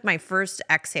 I took my first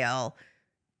exhale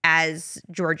as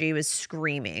Georgie was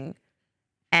screaming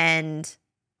and,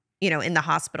 you know, in the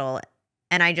hospital.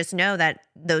 And I just know that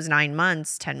those 9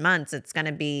 months, 10 months, it's going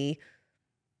to be,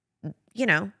 you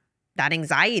know, that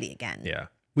anxiety again. Yeah.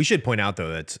 We should point out, though,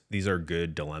 that these are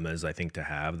good dilemmas, I think, to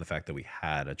have. The fact that we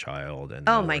had a child and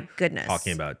oh my goodness,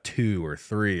 talking about 2 or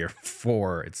 3 or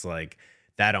 4, it's like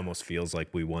that almost feels like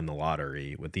we won the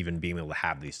lottery with even being able to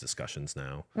have these discussions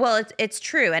now. Well, it's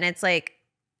true. And it's like,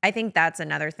 I think that's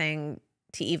another thing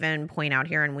to even point out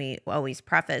here, and we always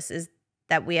preface, is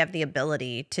that we have the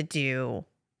ability to do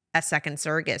a second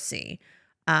surrogacy.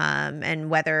 And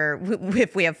whether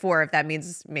if we have 4, if that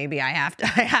means maybe I have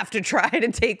to try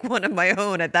to take one of my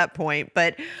own at that point.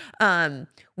 But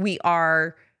we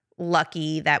are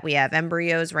lucky that we have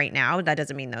embryos right now. That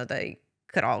doesn't mean though they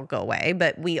could all go away,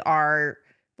 but we are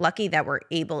lucky that we're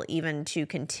able even to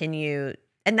continue.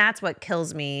 And that's what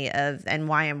kills me and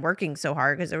why I'm working so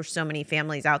hard, because there's so many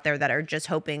families out there that are just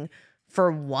hoping for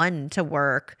one to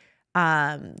work.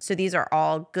 So these are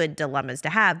all good dilemmas to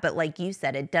have, but like you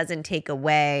said, it doesn't take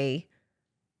away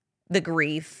the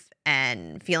grief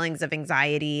and feelings of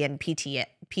anxiety and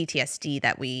PTSD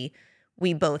that we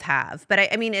both have. But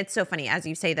I mean, it's so funny as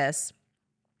you say this.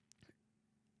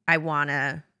 I want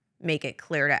to make it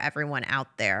clear to everyone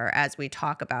out there as we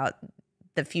talk about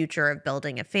the future of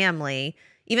building a family,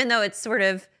 even though it's sort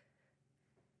of,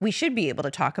 we should be able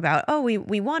to talk about, oh,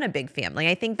 we want a big family.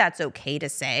 I think that's okay to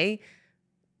say,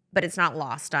 but it's not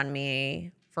lost on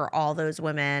me for all those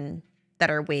women that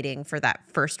are waiting for that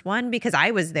first one, because I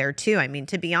was there too. I mean,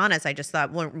 to be honest, I just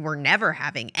thought we're never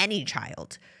having any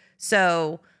child.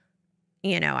 So,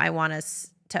 I want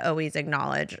us to always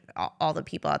acknowledge all the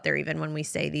people out there, even when we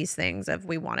say these things of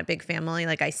we want a big family.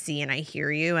 Like, I see and I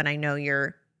hear you, and I know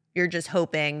you're just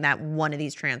hoping that one of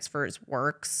these transfers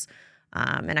works.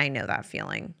 And I know that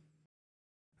feeling.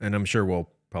 And I'm sure we'll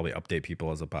probably update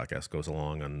people as the podcast goes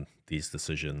along on these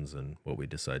decisions and what we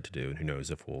decide to do. And who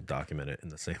knows if we'll document it in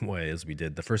the same way as we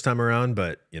did the first time around,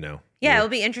 but Yeah, it'll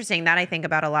be interesting. That I think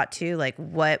about a lot too. Like,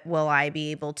 what will I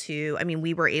be able to, I mean,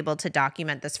 we were able to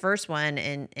document this first one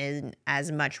in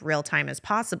as much real time as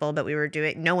possible, but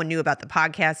no one knew about the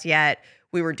podcast yet.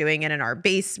 We were doing it in our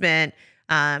basement.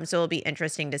 So it'll be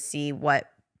interesting to see what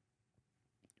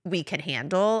we can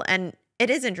handle. And it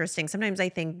is interesting. Sometimes I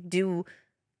think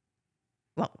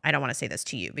well, I don't want to say this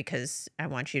to you because I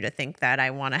want you to think that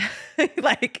I want to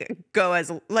go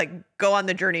on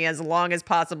the journey as long as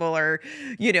possible, or,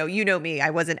 you know me, I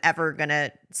wasn't ever going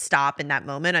to stop in that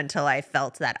moment until I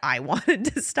felt that I wanted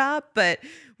to stop, but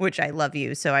which I love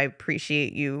you. So I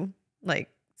appreciate you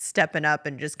stepping up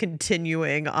and just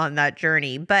continuing on that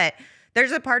journey. But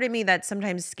there's a part of me that's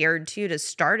sometimes scared too to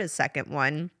start a second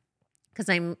one, because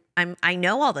I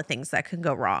know all the things that can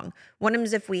go wrong. What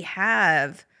happens if we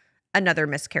have another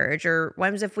miscarriage, or what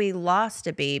happens if we lost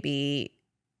a baby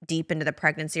deep into the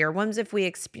pregnancy, or what happens if we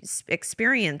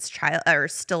experience child or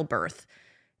stillbirth?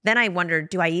 Then I wonder,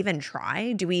 do I even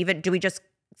try? Do we just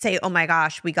say, oh my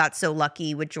gosh, we got so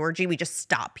lucky with Georgie, we just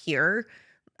stop here?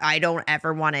 I don't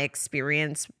ever want to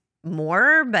experience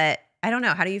more, but I don't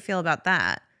know. How do you feel about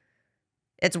that?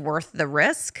 It's worth the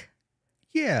risk?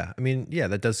 Yeah. I mean, yeah,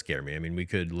 that does scare me. I mean, we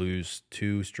could lose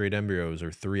 2 straight embryos or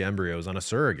 3 embryos on a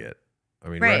surrogate. I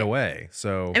mean, right away.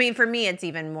 So, I mean, for me, it's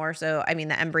even more so. I mean,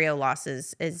 the embryo loss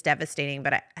is devastating,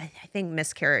 but I think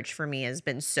miscarriage for me has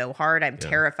been so hard. I'm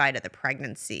terrified of the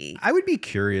pregnancy. I would be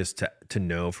curious to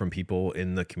know from people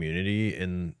in the community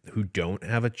who don't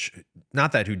have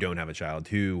who don't have a child,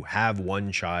 who have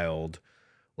one child.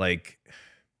 Like,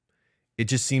 it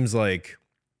just seems like,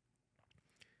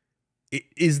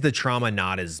 is the trauma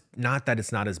not that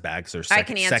it's not as bad because there's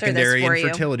secondary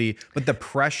infertility, but the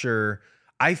pressure.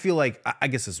 I feel like, I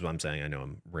guess this is what I'm saying. I know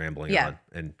I'm rambling on,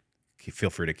 and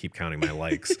feel free to keep counting my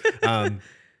likes.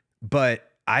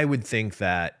 But I would think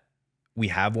that we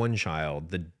have one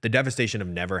child, the devastation of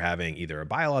never having either a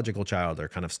biological child or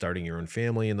kind of starting your own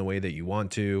family in the way that you want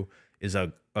to is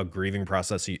a grieving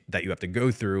process that you have to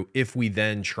go through. If we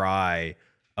then try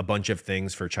a bunch of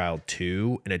things for child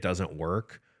 2 and it doesn't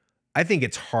work, I think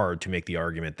it's hard to make the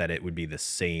argument that it would be the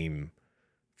same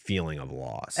feeling of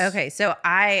loss. Okay, so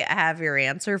I have your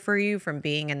answer for you from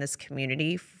being in this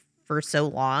community for so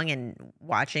long and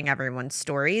watching everyone's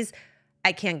stories.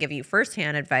 I can't give you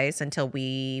firsthand advice until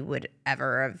we would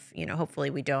ever have,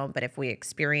 hopefully we don't, but if we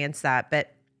experience that.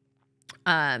 But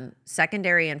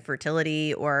secondary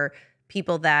infertility, or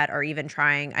people that are even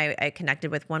trying, I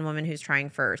connected with one woman who's trying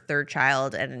for her 3rd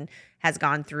child and has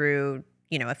gone through,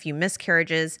 a few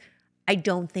miscarriages. I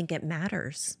don't think it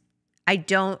matters. I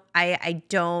don't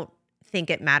think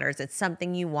it matters. It's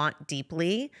something you want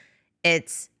deeply.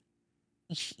 It's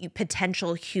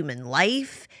potential human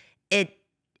life.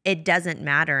 It doesn't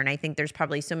matter. And I think there's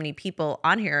probably so many people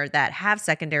on here that have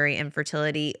secondary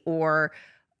infertility, or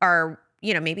are,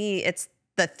 maybe it's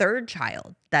the 3rd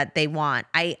child that they want.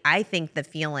 I think the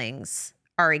feelings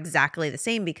are exactly the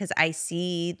same, because I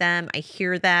see them, I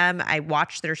hear them, I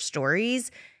watch their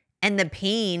stories, and the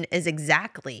pain is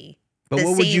exactly the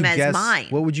same as mine.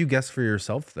 What would you guess for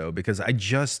yourself, though? Because I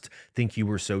just think you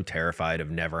were so terrified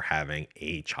of never having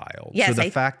a child. Yes, so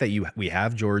the fact that we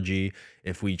have Georgie,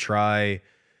 if we try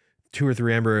 2 or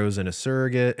 3 embryos in a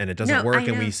surrogate and it doesn't work,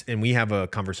 and we have a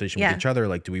conversation with each other,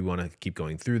 like, do we want to keep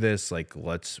going through this? Like,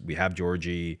 we have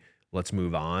Georgie, let's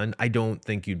move on. I don't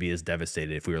think you'd be as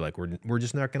devastated if we were like, we're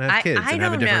just not going to have kids and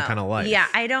have a different kind of life. Yeah,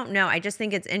 I don't know. I just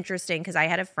think it's interesting because I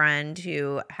had a friend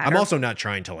who had. I'm also not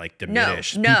trying to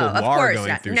diminish people who are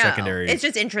going through secondary. It's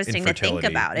just interesting to think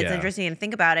about. It's interesting to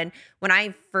think about. And when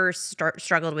I first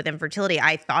struggled with infertility,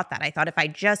 I thought if I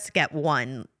just get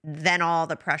one, then all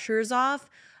the pressure's off.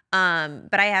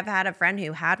 But I have had a friend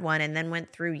who had one and then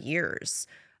went through years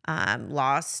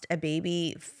lost a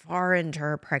baby far into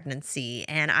her pregnancy,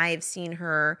 and I've seen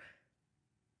her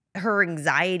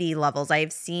anxiety levels.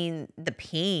 I've seen the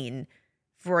pain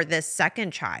for this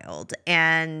second child.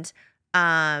 And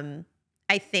I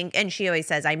think, and she always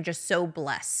says, I'm just so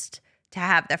blessed to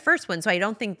have the first one. So I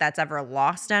don't think that's ever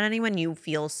lost on anyone. You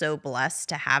feel so blessed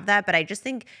to have that. But I just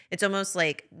think it's almost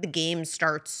like the game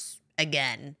starts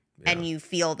again and you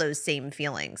feel those same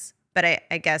feelings. But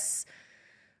I guess,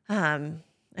 you know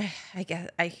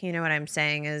what I'm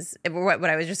saying is, what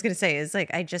I was just going to say is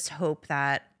like, I just hope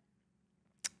that,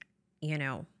 you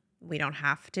know, we don't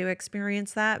have to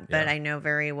experience that, but I know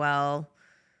very well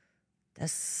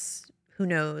who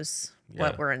knows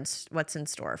what's in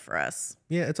store for us.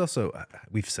 Yeah. It's also,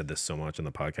 we've said this so much on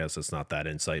the podcast. It's not that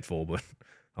insightful, but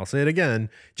I'll say it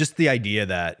again. Just the idea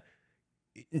that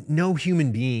no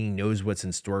human being knows what's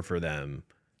in store for them.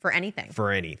 For anything.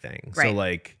 Right. So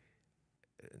like,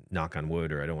 knock on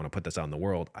wood, or I don't want to put this out in the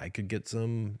world, I could get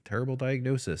some terrible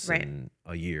diagnosis in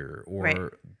a year,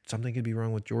 or something could be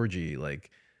wrong with Georgie.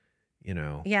 Like, you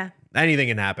know, anything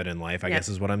can happen in life, I guess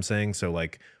is what I'm saying. So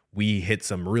like, we hit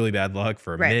some really bad luck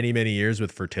for many, many years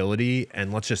with fertility,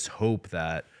 and let's just hope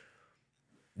that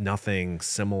nothing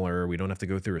similar, we don't have to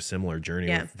go through a similar journey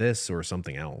with this or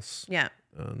something else. Yeah.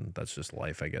 That's just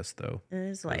life, I guess, though. It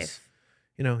is life.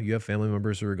 You know, you have family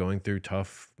members who are going through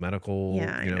tough medical,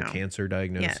 cancer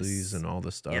diagnoses and all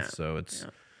this stuff. Yeah. So it's,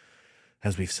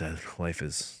 as we've said, life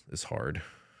is hard.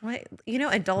 What, you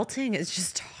know, adulting is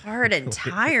just hard and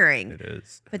tiring. It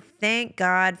is. But thank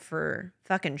God for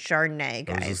fucking Chardonnay,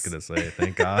 guys. I was just gonna say,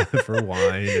 thank God for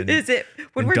wine. And, is it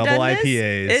when we're double done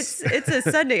IPAs? It's a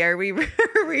Sunday. Are we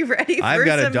ready? For I've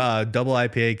got a double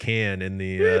IPA can in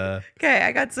the okay.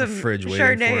 I got some fridge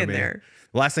Chardonnay in there.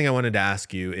 The last thing I wanted to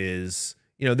ask you is,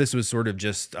 you know, this was sort of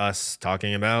just us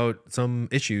talking about some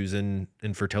issues in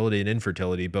fertility and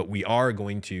infertility, but we are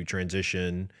going to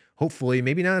transition. Hopefully,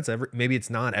 maybe it's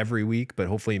not every week, but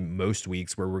hopefully most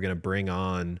weeks, where we're going to bring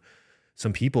on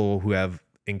some people who have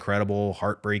incredible,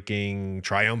 heartbreaking,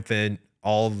 triumphant,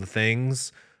 all of the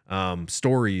things,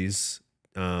 stories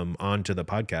onto the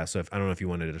podcast. So I don't know if you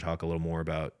wanted to talk a little more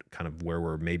about kind of where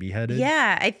we're maybe headed.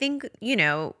 Yeah, I think, you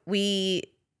know, we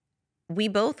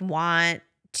both want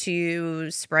to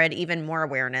spread even more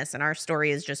awareness, and our story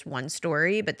is just one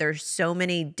story, but there's so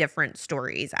many different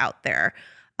stories out there.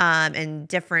 And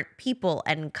different people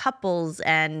and couples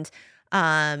and,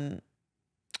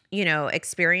 you know,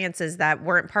 experiences that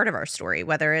weren't part of our story,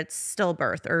 whether it's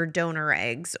stillbirth or donor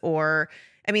eggs, or,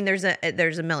 I mean, there's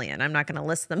a million. I'm not going to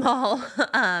list them all.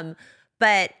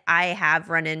 But I have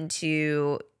run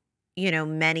into, you know,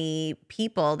 many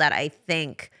people that I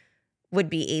think would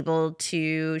be able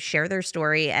to share their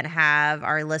story and have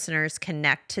our listeners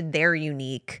connect to their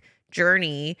unique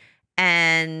journey.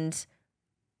 And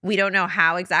we don't know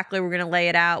how exactly we're going to lay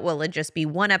it out. Will it just be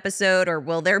one episode, or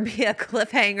will there be a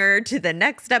cliffhanger to the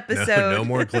next episode? No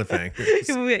more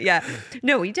cliffhangers. Yeah.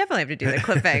 No, we definitely have to do the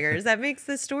cliffhangers. That makes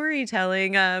the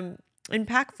storytelling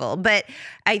impactful. But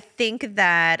I think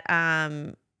that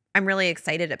I'm really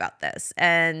excited about this.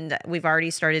 And we've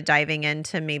already started diving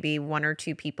into maybe one or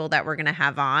two people that we're going to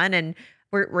have on. And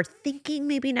we're thinking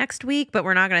maybe next week, but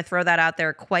we're not going to throw that out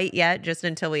there quite yet, just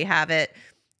until we have it,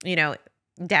 you know,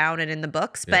 down and in the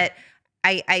books. Yeah. But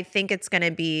I think it's going to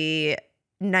be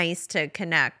nice to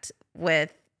connect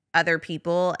with other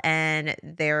people and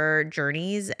their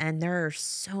journeys. And there are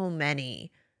so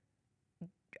many,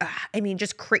 I mean,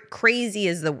 just crazy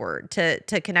is the word,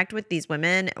 to connect with these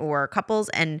women or couples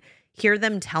and hear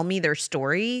them tell me their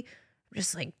story. I'm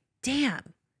just like,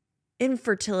 damn,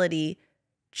 infertility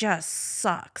just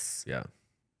sucks. Yeah.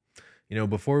 You know,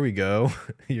 before we go,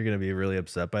 you're going to be really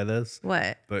upset by this.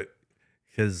 What? But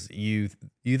because you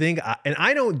think, and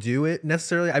I don't do it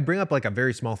necessarily. I bring up like a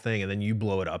very small thing and then you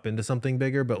blow it up into something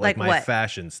bigger, but like my what?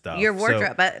 Fashion stuff. Your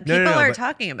wardrobe, but people are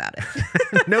talking about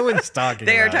it. No one's talking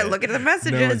they about are look at the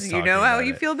messages. You know how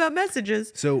you feel about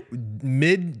messages. So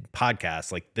mid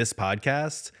podcast, like this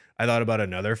podcast, I thought about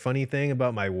another funny thing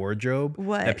about my wardrobe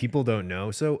that people don't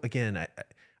know. So again,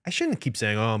 I shouldn't keep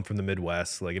saying, oh, I'm from the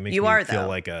Midwest. Like it makes me feel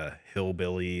like a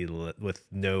hillbilly with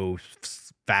no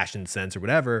fashion sense or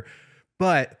whatever.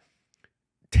 But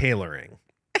tailoring.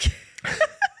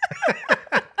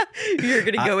 You're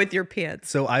going to go with your pants.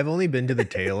 So I've only been to the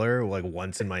tailor like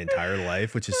once in my entire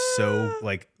life, which is so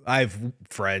like, I have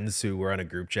friends who were on a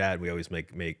group chat. And we always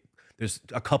make, there's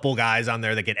a couple guys on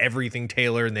there that get everything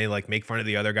tailored and they like make fun of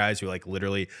the other guys who like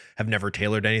literally have never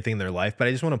tailored anything in their life. But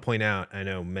I just want to point out, I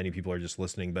know many people are just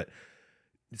listening, but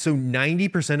So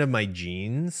 90% of my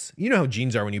jeans, you know how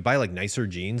jeans are when you buy like nicer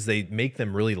jeans, they make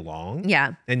them really long.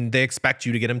 Yeah. And they expect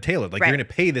you to get them tailored. Like you're going to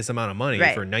pay this amount of money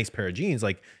for a nice pair of jeans.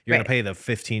 Like you're going to pay the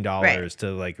 $15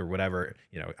 to like, or whatever,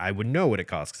 you know, I would know what it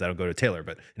costs because I don't go to tailor,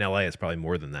 but in LA, it's probably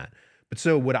more than that. But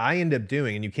so what I end up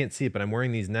doing, and you can't see it, but I'm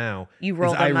wearing these now. You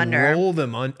roll them under. I roll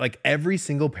them on like every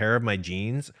single pair of my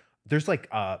jeans. There's like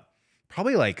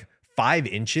probably like 5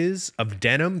 inches of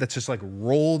denim that's just like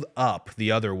rolled up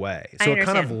the other way. So it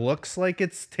kind of looks like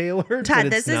it's tailored. Todd,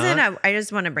 but this isn't I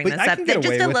just want to bring this up. Just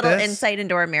a little insight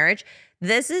into our marriage.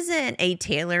 This isn't a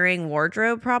tailoring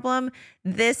wardrobe problem.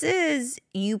 This is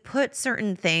you put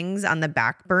certain things on the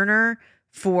back burner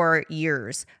for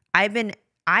years.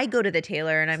 I go to the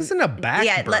tailor and I'm. This isn't a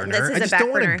back burner. This is a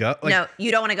back burner. Go. Like, no,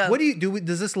 you don't want to go. What do you do?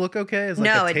 Does this look okay? Is like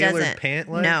no, a tailored it doesn't.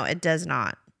 Pant leg? No, it does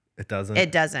not. It doesn't.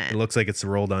 It doesn't. It looks like it's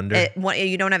rolled under.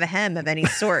 You don't have a hem of any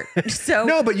sort. So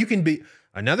no, but you can be.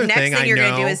 Another next thing thing I you're know,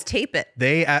 gonna do is tape it.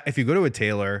 If you go to a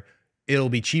tailor, it'll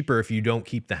be cheaper if you don't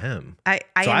keep the hem. I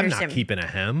so understand. I'm not keeping a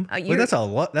hem.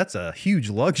 That's a huge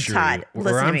luxury. Todd, where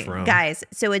listen I'm to me, from. guys.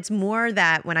 So it's more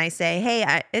that when I say,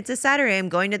 "Hey, it's a Saturday. I'm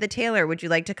going to the tailor. Would you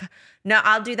like to?" No,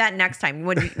 I'll do that next time.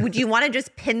 Would you want to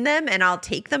just pin them and I'll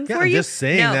take them for you? I'm just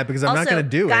saying that because I'm not going to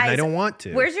do it. And I don't want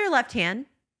to. Where's your left hand?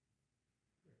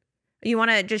 You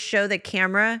want to just show the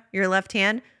camera your left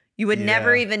hand? You would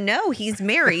never even know he's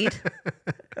married.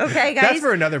 Okay, guys. That's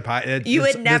for another podcast. You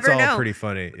would never know. It's all pretty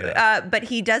funny. Yeah. But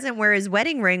he doesn't wear his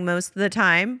wedding ring most of the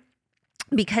time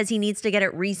because he needs to get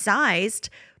it resized.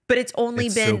 But it's only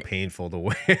been so painful to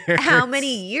wear. How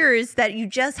many years that you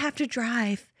just have to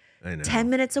drive 10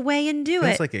 minutes away and do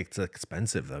it. Like it's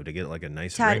expensive though to get like a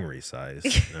nice ring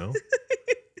resized, you know?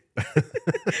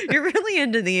 You're really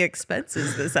into the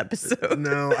expenses this episode.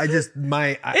 No, I just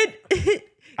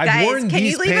guys, can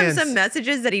you leave him some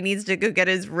messages that he needs to go get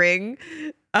his ring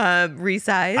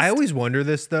resized? I always wonder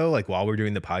this though, like while we're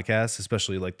doing the podcast,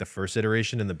 especially like the first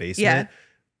iteration in the basement,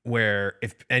 where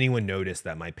if anyone noticed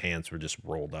that my pants were just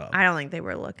rolled up. I don't think they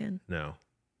were looking. No.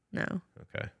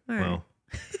 Okay. All right. Well,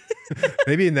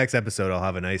 maybe in the next episode I'll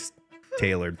have a nice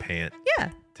tailored pant.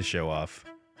 To show off.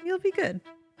 You'll be good.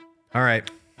 All right.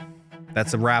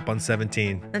 That's a wrap on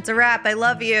 17. That's a wrap. I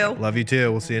love you. Love you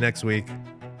too. We'll see you next week.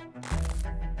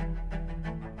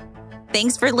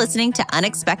 Thanks for listening to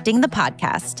Unexpecting the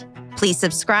podcast. Please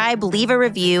subscribe, leave a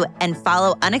review, and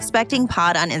follow Unexpecting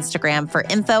Pod on Instagram for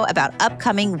info about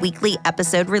upcoming weekly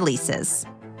episode releases.